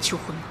向他求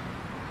婚吗？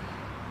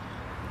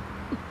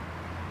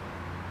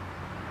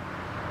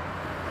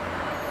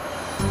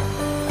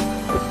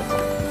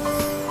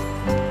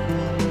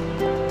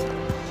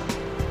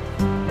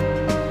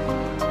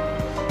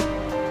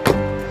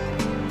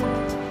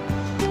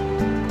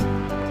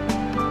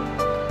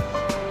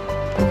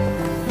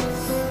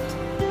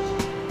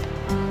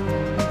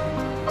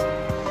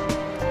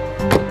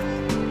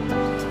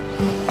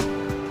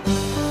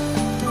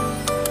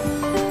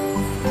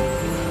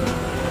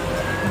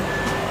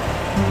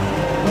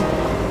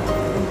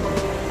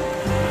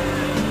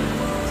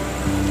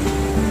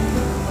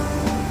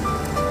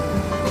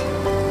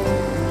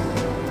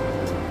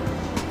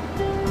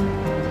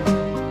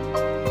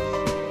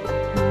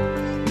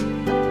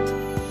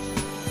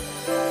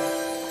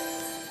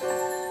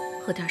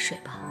喝点水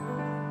吧。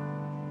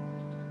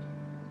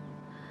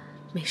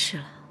没事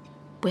了，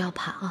不要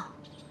怕啊。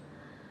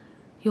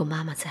有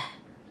妈妈在，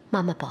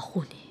妈妈保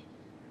护你。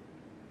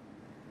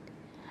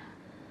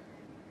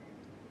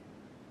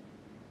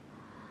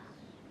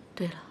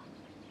对了，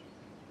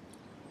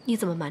你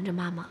怎么瞒着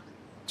妈妈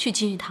去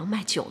金玉堂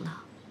卖酒呢？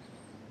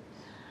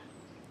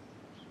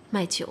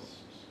卖酒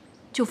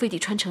就非得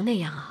穿成那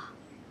样啊？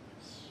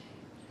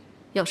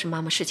要是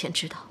妈妈事前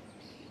知道，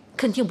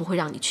肯定不会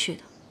让你去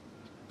的。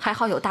还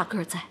好有大个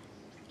儿在，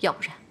要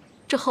不然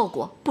这后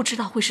果不知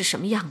道会是什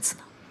么样子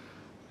呢。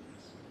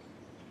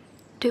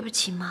对不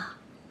起，妈，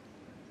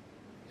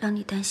让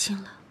你担心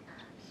了。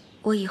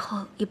我以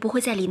后也不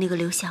会再理那个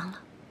刘翔了。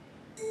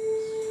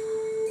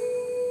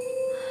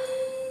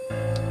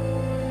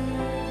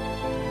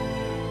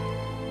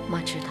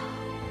妈知道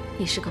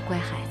你是个乖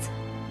孩子，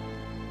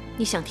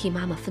你想替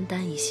妈妈分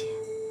担一些，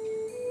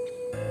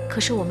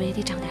可是我们也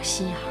得长点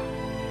心眼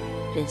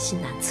儿，人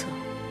心难测，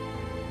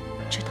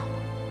知道吗？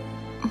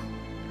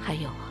还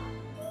有啊，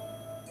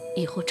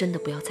以后真的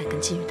不要再跟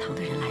金玉堂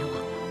的人来往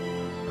了。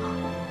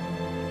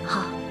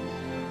好。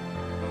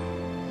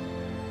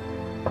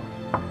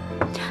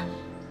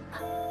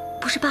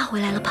不是爸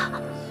回来了吧？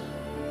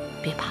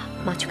别怕，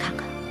妈去看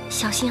看。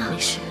小心啊。没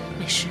事，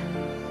没事。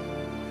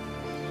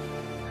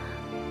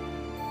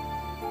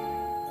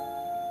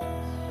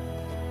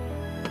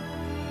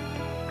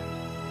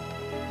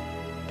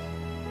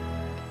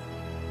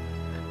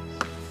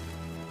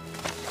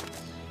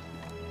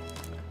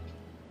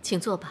请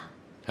坐吧。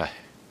哎，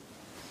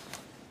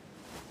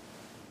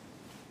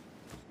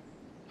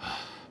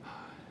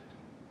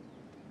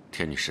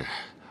田女士，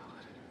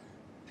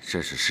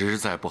真是实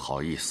在不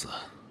好意思。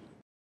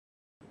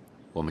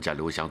我们家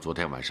刘翔昨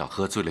天晚上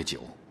喝醉了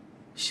酒，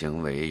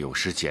行为有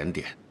失检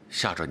点，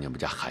吓着你们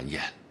家韩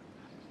燕。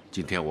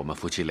今天我们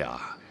夫妻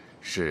俩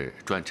是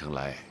专程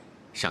来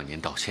向您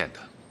道歉的。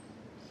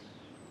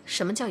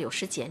什么叫有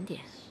失检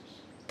点？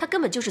他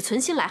根本就是存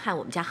心来害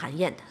我们家韩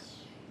燕的。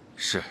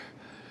是。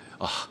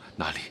啊，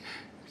那里，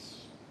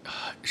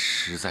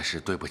实在是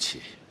对不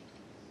起。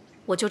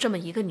我就这么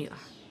一个女儿，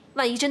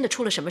万一真的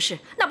出了什么事，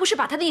那不是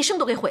把她的一生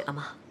都给毁了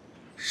吗？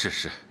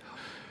是，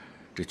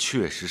这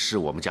确实是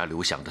我们家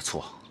刘翔的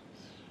错，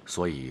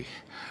所以，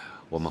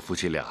我们夫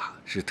妻俩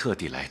是特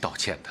地来道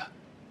歉的。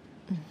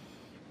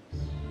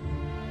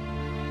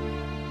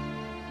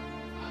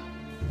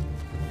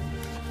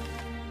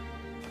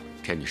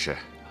田女士，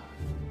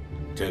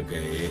这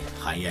给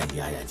韩燕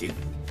压压惊，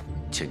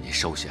请您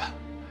收下。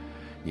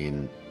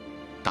您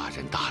大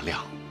人大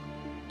量，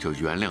就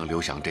原谅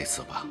刘翔这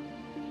次吧。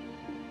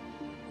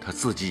他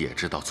自己也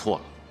知道错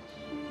了，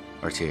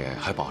而且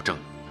还保证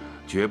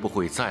绝不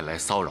会再来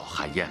骚扰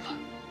韩燕了。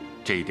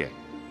这一点，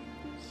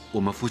我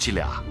们夫妻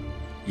俩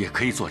也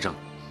可以作证。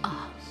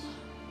啊，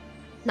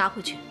拿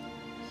回去，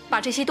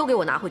把这些都给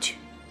我拿回去，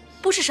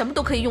不是什么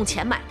都可以用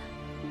钱买的。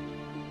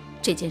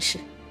这件事，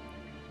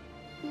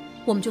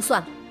我们就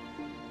算了。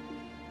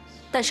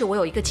但是我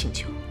有一个请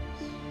求，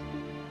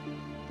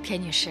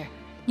田女士。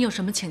你有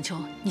什么请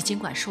求，你尽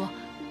管说，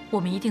我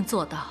们一定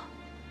做到。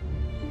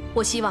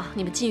我希望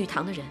你们金玉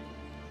堂的人，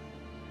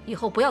以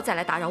后不要再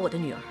来打扰我的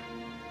女儿。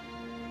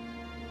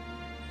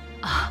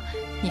啊，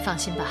你放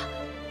心吧，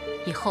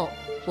以后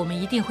我们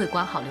一定会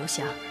管好刘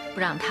翔，不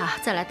让他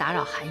再来打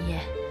扰韩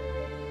燕。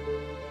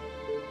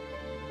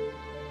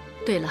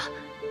对了，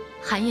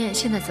韩燕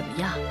现在怎么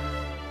样？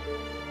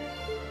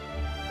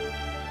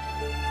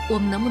我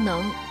们能不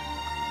能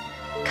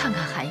看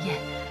看韩燕？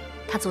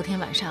她昨天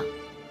晚上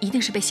一定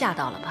是被吓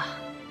到了吧？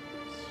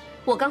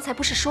我刚才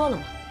不是说了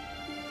吗？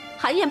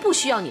韩燕不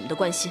需要你们的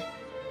关心，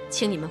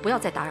请你们不要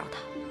再打扰她。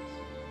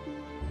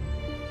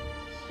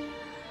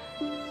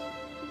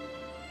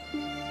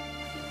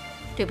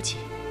对不起，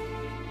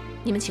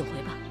你们请回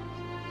吧。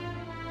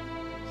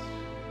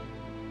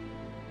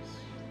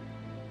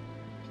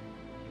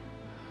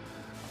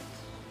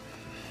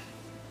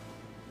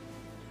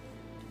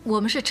我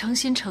们是诚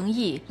心诚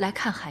意来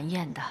看韩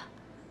燕的。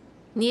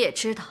你也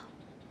知道，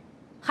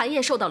韩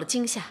燕受到了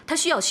惊吓，她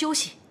需要休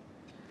息。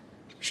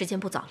时间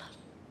不早了，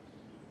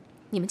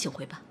你们请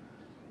回吧。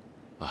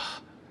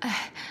啊，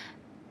哎，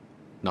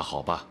那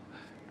好吧，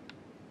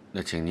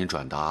那请您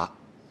转达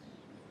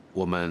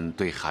我们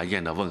对韩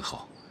燕的问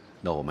候，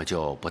那我们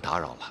就不打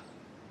扰了。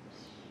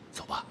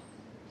走吧。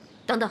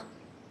等等，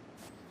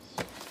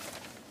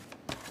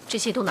这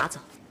些都拿走，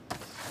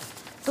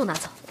都拿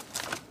走，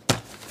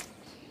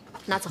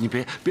拿走。你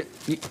别，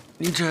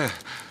你这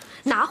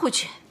拿回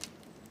去。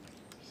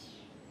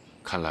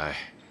看来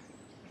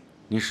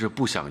你是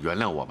不想原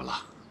谅我们了。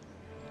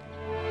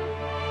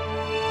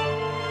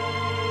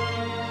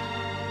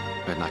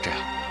那这样，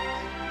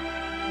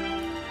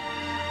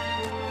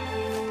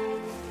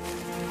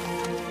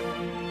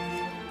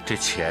这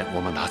钱我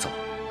们拿走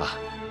啊，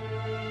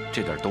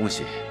这点东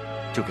西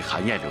就给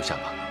韩燕留下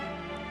吧。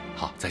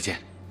好，再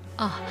见。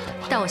哦，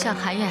代我向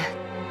韩燕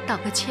道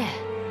个歉。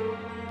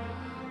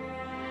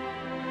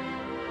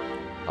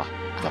啊，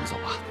咱们走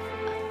吧。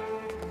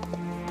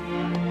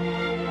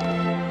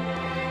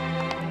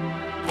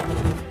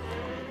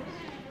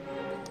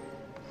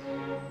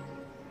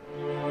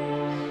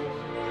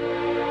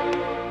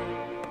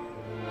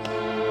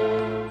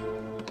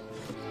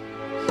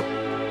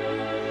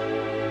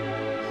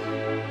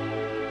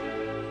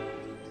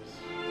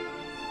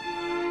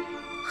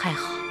还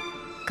好，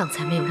刚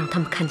才没有让他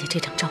们看见这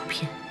张照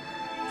片，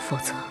否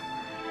则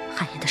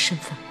韩燕的身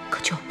份可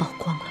就要曝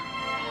光了。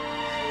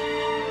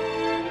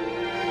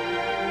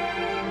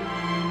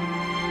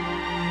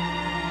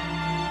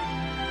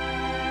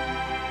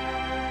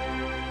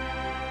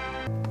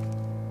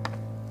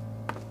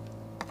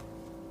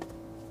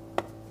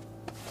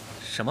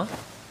什么？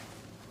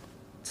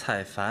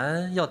彩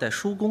凡要带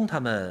叔公他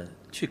们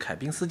去凯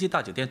宾斯基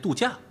大酒店度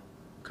假？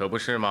可不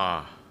是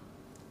嘛！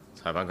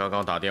彩凡刚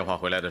刚打电话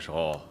回来的时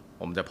候，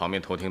我们在旁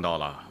边偷听到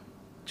了。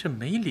这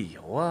没理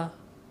由啊，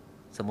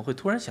怎么会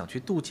突然想去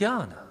度假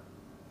呢？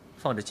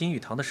放着金玉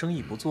堂的生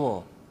意不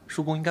做，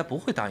叔公应该不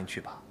会答应去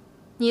吧？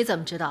你怎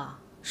么知道？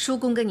叔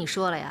公跟你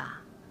说了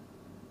呀？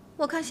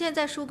我看现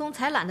在叔公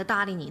才懒得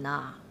搭理你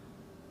呢。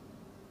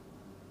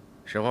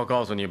实话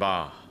告诉你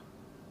吧，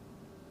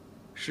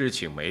事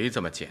情没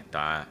这么简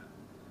单。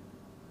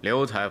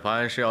刘彩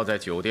凡是要在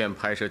酒店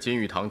拍摄金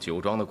玉堂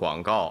酒庄的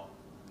广告，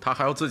他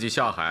还要自己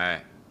下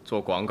海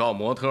做广告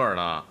模特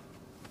呢。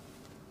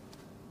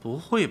不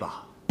会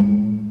吧？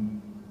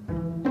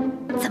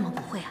怎么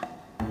不会啊？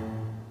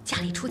家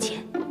里出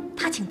钱，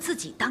他请自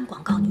己当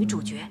广告女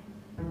主角，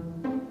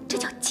这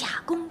叫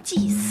假公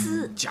济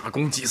私。假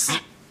公济私。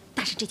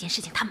但是这件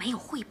事情他没有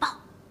汇报，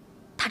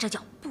他这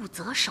叫不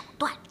择手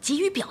段，急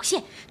于表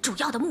现，主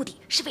要的目的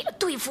是为了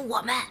对付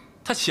我们。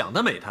他想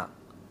得美，他。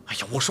哎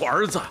呀，我说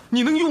儿子，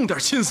你能用点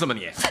心思吗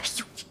你？哎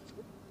呦，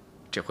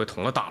这回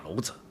捅了大娄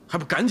子，还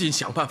不赶紧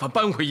想办法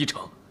扳回一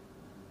城？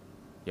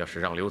要是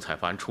让刘彩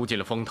凡出尽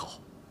了风头，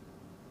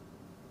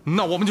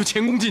那我们就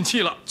前功尽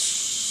弃了。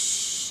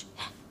嘘，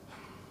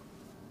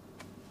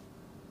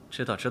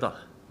知道了，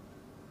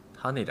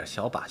他那点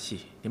小把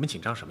戏，你们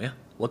紧张什么呀？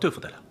我对付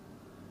得了。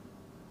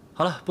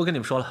好了，不跟你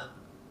们说了，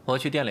我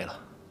去店里了。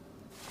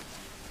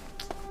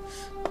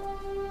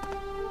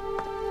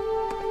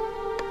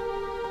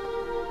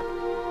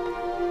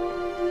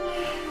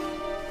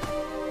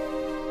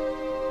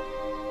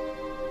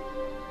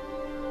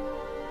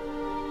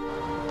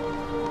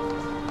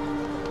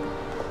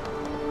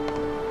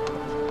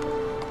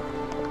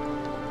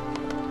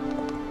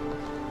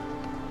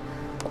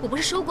我不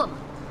是说过吗？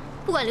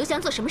不管刘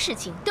翔做什么事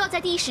情，都要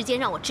在第一时间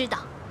让我知道。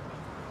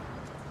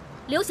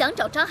刘翔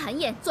找张寒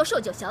燕做寿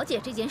酒小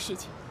姐这件事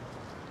情，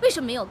为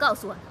什么没有告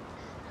诉我呢？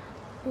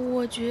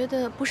我觉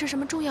得不是什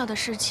么重要的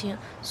事情，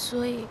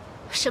所以……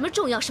什么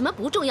重要，什么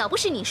不重要，不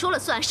是你说了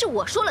算，是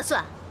我说了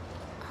算。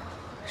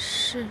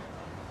是。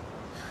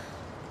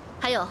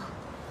还有，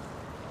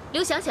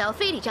刘翔想要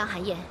非礼张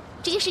寒燕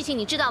这件事情，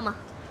你知道吗？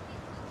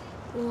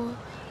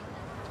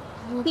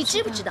你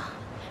知不知道？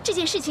这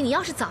件事情你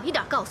要是早一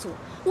点告诉我，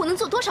我能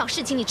做多少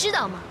事情，你知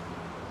道吗？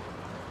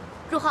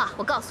若画，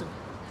我告诉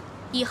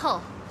你，以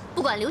后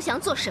不管刘翔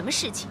做什么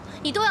事情，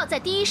你都要在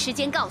第一时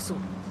间告诉我，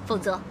否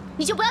则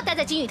你就不要待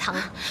在金玉堂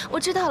了。我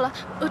知道了，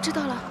我知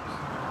道了。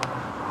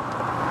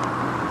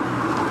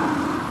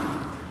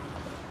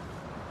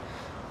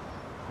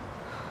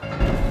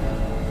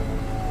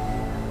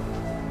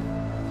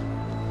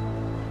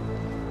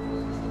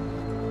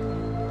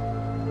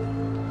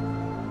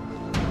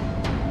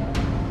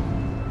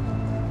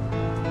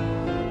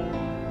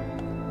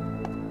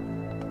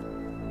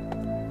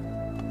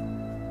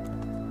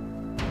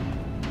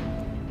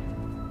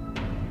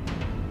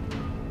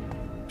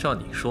照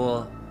你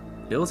说，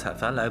刘彩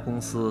凡来公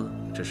司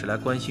只是来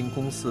关心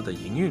公司的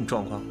营运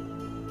状况？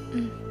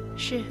嗯，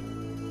是。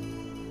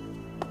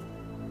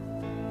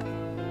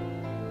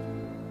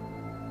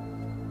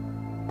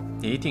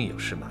你一定有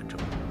事瞒着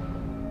我。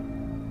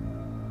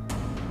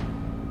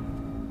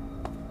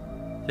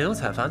刘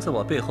彩凡在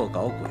我背后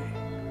搞鬼，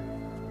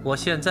我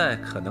现在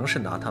可能是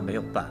拿他没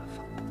有办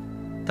法，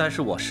但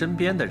是我身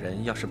边的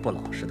人要是不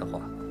老实的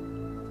话，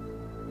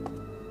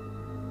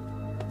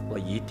我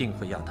一定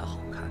会让他好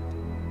看。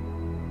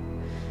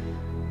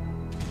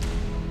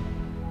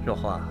若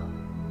花，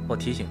我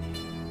提醒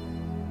你，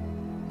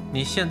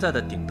你现在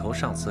的顶头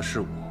上司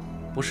是我，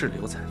不是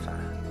刘彩凡。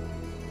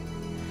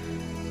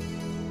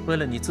为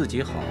了你自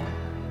己好，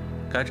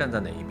该站在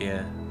哪一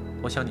边？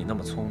我想你那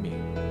么聪明，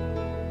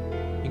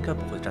应该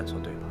不会站错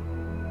队吧？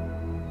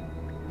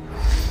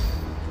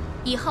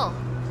以后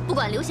不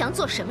管刘翔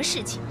做什么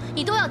事情，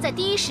你都要在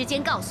第一时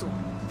间告诉我，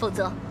否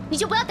则你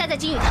就不要待在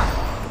金玉堂。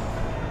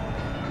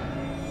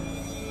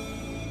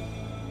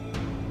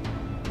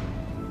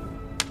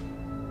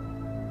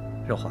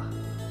肉华，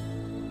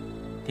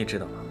你知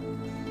道吗？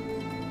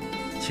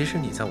其实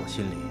你在我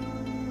心里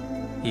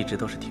一直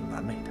都是挺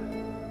完美的。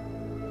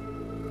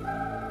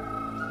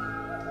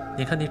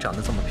你看你长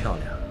得这么漂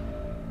亮，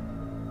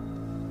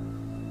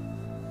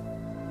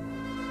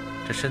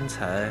这身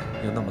材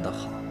又那么的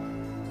好，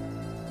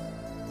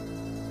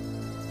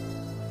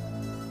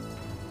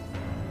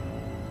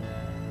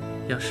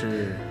要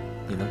是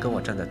你能跟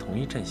我站在同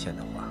一阵线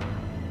的话，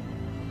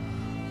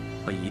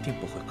我一定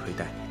不会亏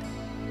待你的。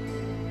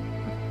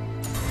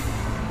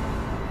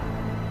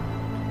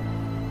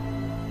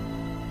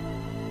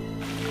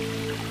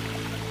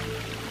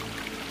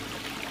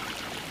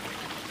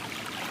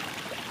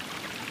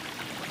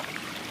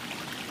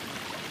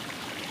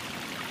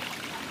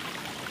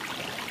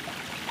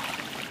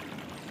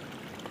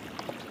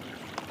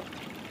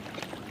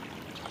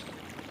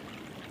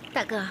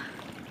大哥，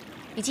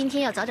你今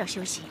天要早点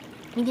休息，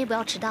明天不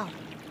要迟到了。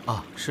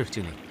啊，是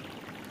经理。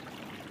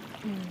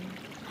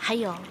还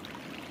有，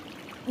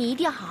你一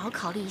定要好好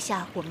考虑一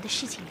下我们的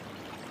事情。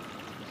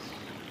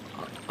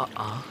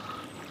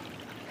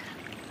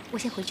我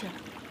先回去了。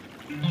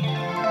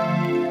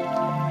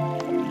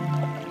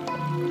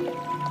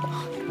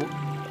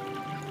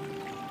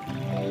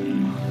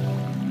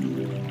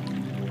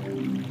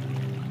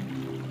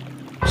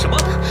什么？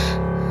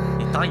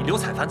你答应刘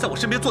彩凡在我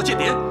身边做间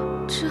谍？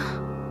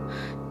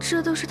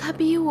这都是他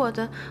逼我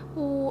的，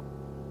我……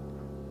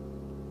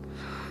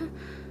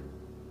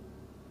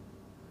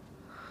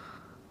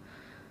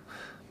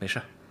没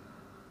事，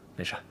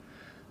没事，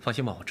放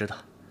心吧，我知道。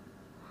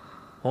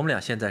我们俩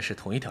现在是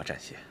同一条战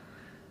线，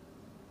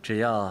只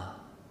要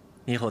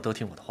你以后都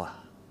听我的话，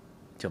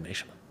就没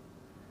什么。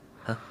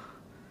啊？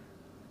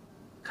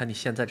看你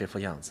现在这副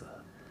样子，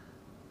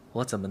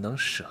我怎么能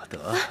舍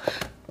得？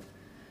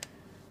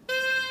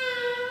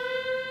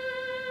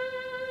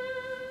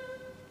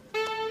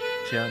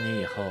只要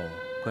你以后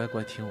乖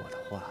乖听我的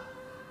话，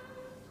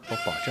我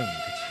保证你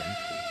的前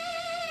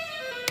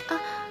途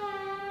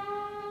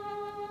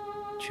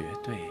绝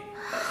对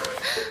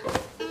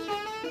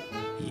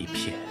一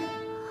片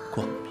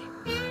光明。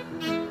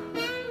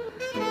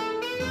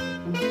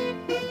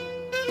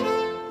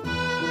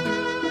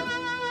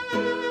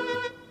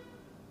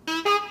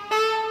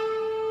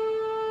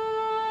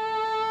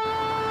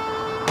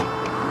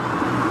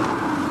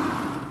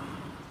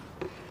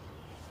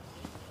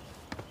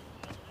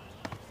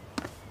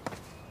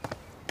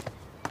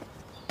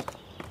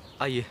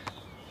阿姨，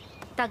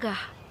大个儿，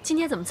今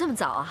天怎么这么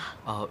早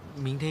啊？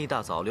明天一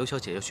大早刘小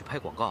姐要去拍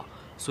广告，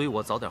所以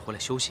我早点回来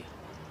休息。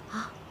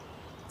啊，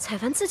彩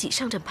凡自己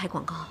上阵拍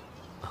广告？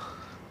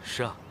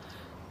是啊，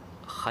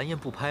韩燕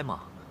不拍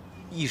嘛，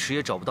一时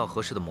也找不到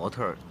合适的模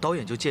特，导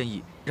演就建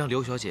议让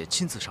刘小姐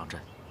亲自上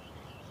阵。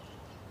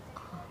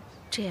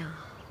这样啊。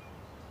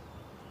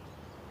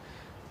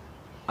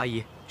阿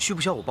姨，需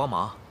不需要我帮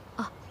忙？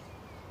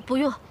不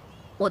用，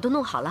我都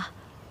弄好了。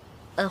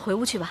回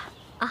屋去吧。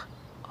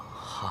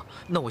好，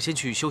那我先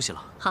去休息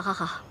了。好好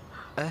好。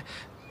哎，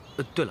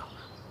对了，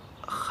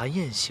韩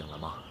燕醒了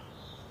吗？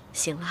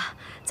醒了，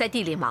在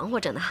地里忙活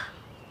着呢。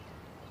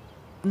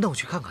那我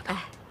去看看她。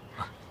哎。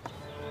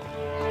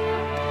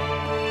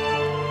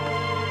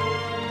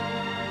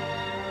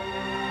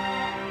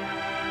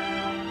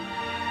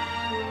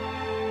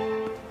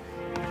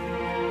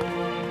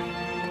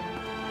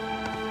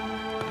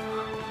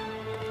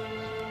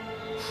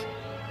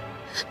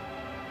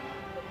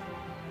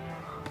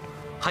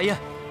韩燕，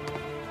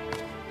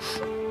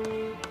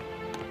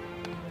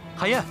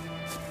韩燕，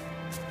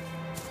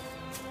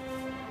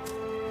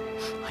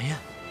韩燕，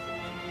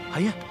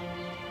韩燕，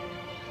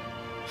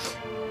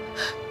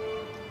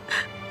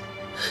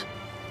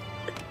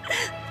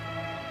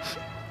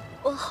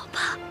我好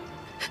怕，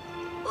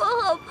我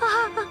好怕。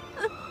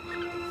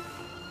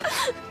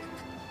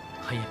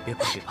韩燕，别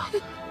怕别怕，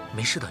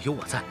没事的，有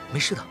我在，没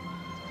事的。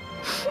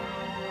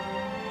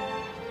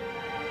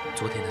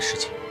昨天的事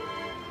情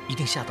一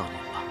定吓到你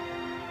了吧？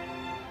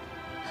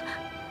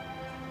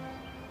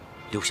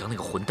刘翔那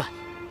个混蛋，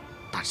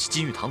打起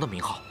金玉堂的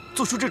名号，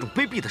做出这种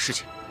卑鄙的事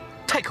情，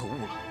太可恶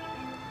了。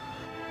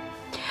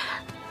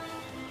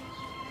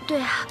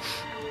对啊，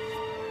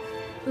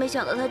没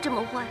想到他这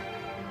么坏，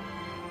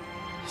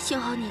幸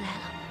好你来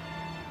了，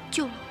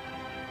救了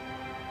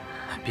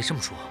我。别这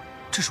么说，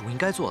这是我应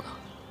该做的。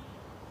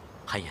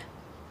韩燕，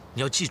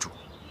你要记住，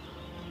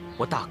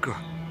我大个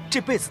儿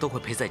这辈子都会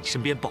陪在你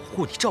身边，保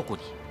护你，照顾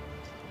你。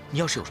你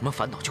要是有什么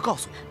烦恼，就告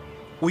诉我，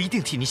我一定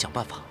替你想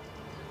办法。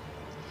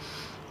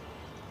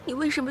你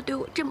为什么对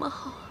我这么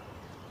好啊？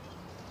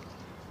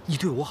你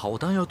对我好，我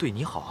当然要对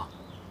你好啊。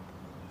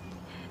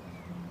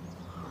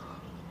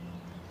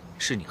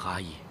是你和阿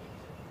姨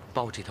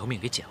把我这条命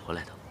给捡回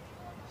来的。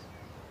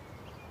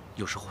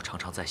有时候我常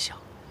常在想，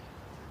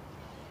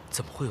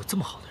怎么会有这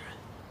么好的人？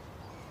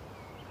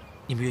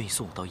你们愿意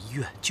送我到医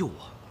院救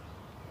我，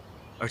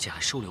而且还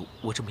收留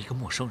我这么一个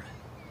陌生人。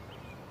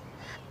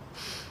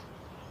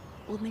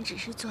我们只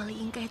是做了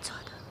应该做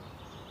的。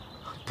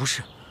不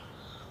是，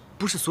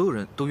不是所有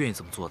人都愿意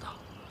这么做的。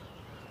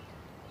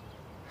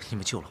你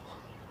们救了我，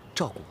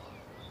照顾我，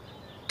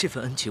这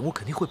份恩情我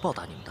肯定会报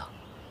答你们的。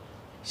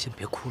先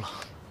别哭了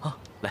啊，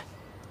来，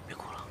别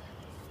哭了。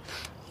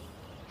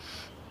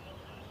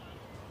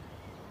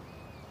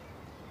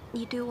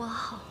你对我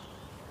好，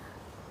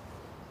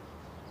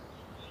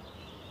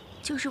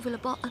就是为了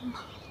报恩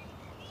吗？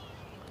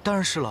当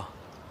然是了。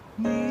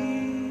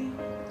你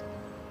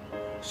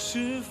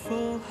是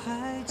否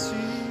还记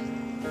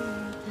得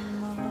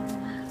吗？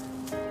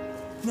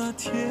那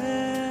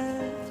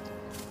天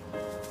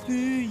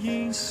绿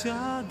荫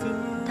下的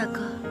大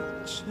哥，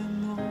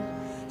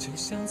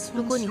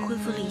如果你恢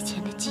复了以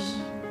前的记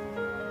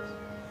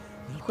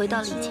忆，回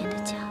到了以前的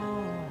家，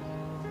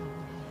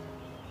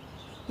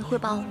你会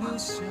把我忘了？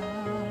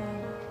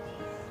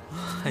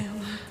哎呀，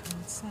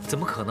怎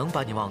么可能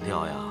把你忘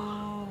掉呀？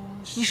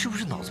你是不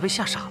是脑子被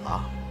吓傻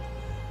了？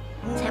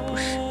才不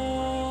是！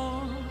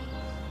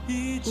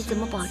你怎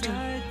么保证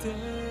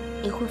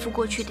你恢复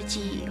过去的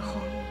记忆以后，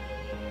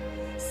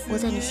我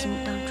在你心目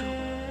当中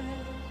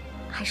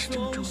还是这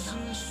么重要？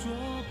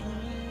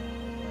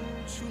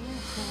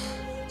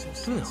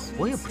对啊，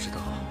我也不知道。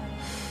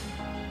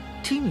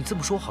听你这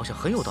么说，好像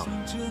很有道理，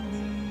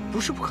不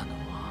是不可能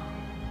啊。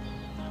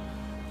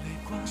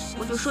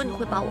我就说你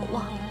会把我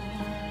忘了。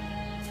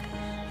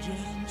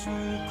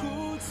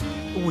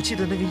我记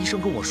得那个医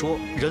生跟我说，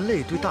人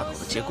类对大脑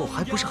的结构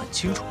还不是很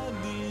清楚，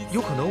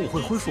有可能我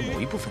会恢复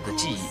某一部分的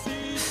记忆，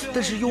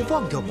但是又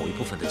忘掉某一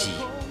部分的记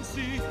忆。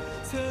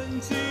曾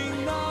经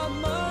那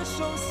么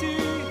熟悉，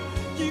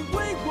因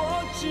为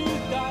我知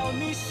道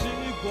你是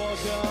我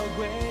的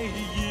唯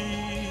一。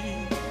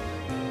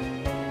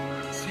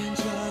牵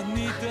着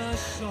你的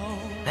手，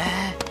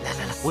来，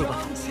我有办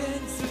法。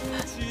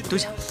蹲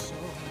下，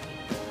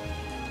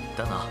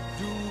等等。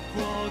如果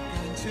感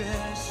觉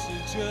是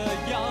这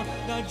样，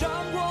那让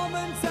我们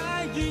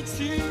在一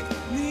起。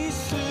你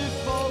是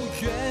否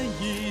愿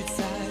意在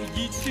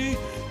一起，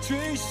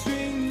追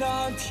寻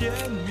那甜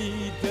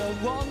蜜的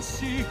往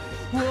昔？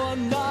我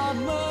那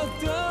么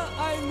的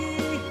爱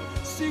你，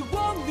希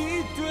望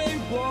你对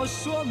我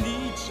说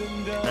你真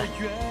的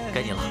愿意。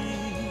该你了，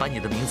把你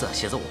的名字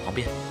写在我旁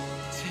边。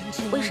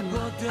为什么？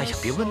哎呀，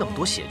别问那么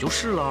多，写就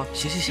是了。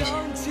写。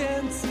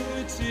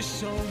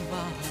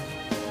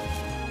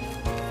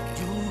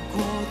如果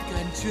感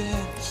觉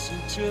是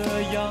这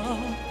样，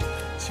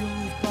就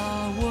把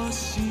我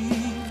心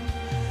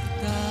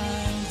带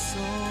走。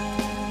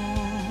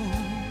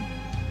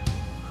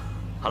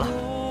好了，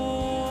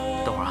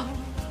等会儿啊。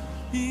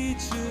一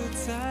直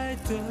在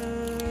等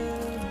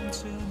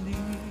着你，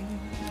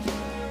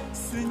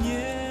思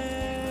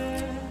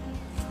念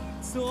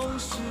总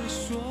是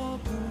说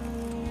不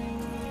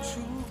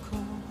出口，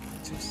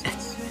就像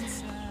现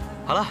在。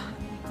好了。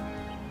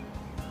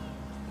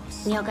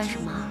你要干什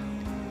么？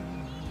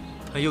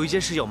有一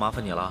件事要麻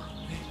烦你了。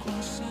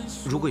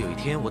如果有一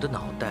天我的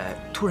脑袋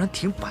突然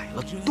停摆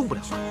了，动不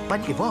了了，把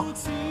你给忘了，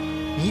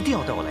你一定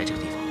要带我来这个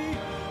地方，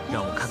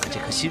让我看看这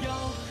颗心，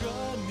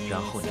然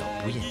后你要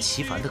不厌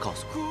其烦地告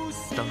诉我，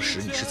当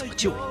时你是怎么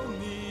救我，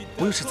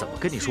我又是怎么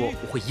跟你说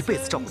我会一辈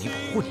子照顾你、保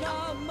护你的。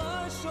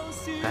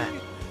哎，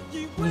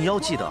你要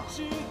记得，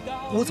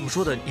我怎么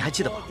说的，你还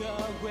记得吗？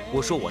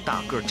我说我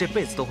大个这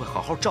辈子都会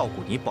好好照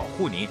顾你、保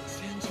护你。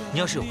你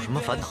要是有什么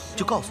烦恼，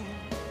就告诉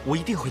我，我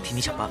一定会替你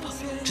想办法，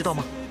知道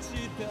吗？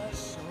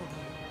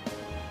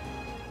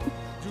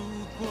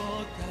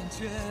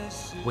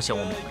我想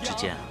我们两个之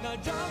间啊，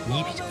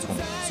你比较聪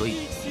明，所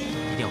以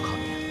一定要靠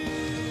你。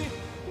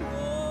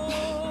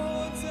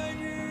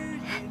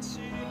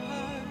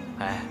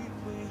哎，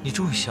你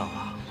终于笑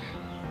了。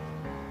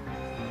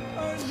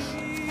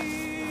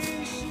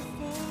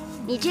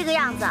你这个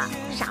样子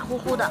傻乎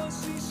乎的，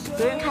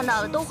别人看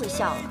到了都会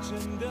笑了。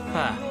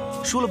哎，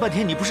说了半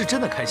天，你不是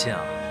真的开心啊？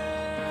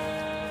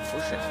不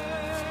是。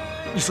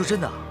你说真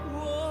的？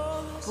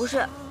不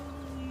是。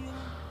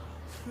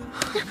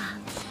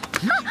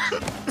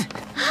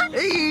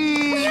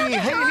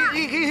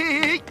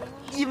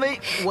因为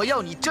我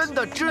要你真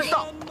的知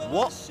道，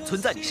我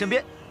存在你身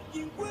边。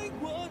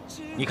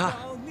你看，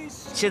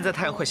现在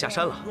太阳快下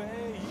山了，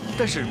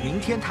但是明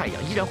天太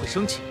阳依然会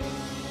升起。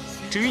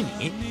至于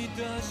你，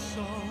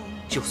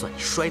就算你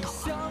摔倒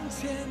了，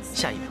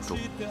下一秒钟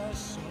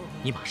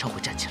你马上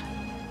会站起来。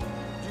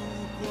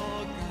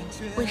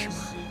为什么？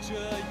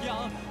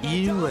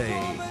因为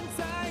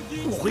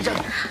我会让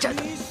你站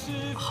得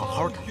好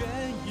好的。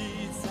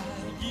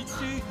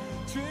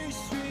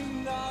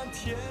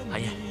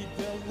韩燕，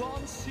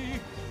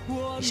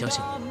你相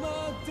信我，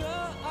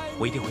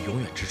我一定会永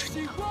远支持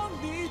你的。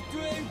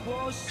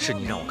是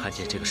你让我看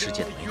见这个世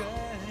界的美好，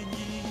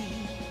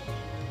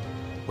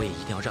我也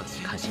一定要让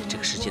你看见这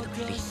个世界的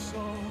美丽。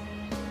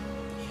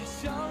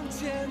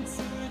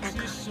大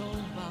哥，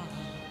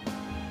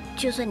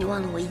就算你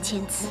忘了我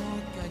1000次，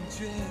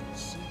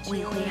我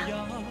也会让你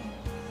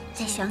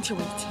再想起我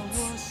1000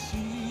次。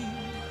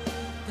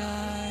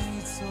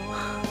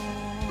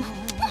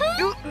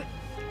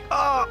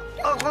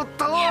好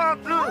疼啊！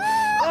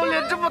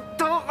脸这么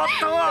疼，好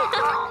疼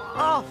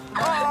啊！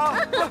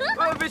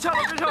别呛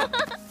了，别呛了。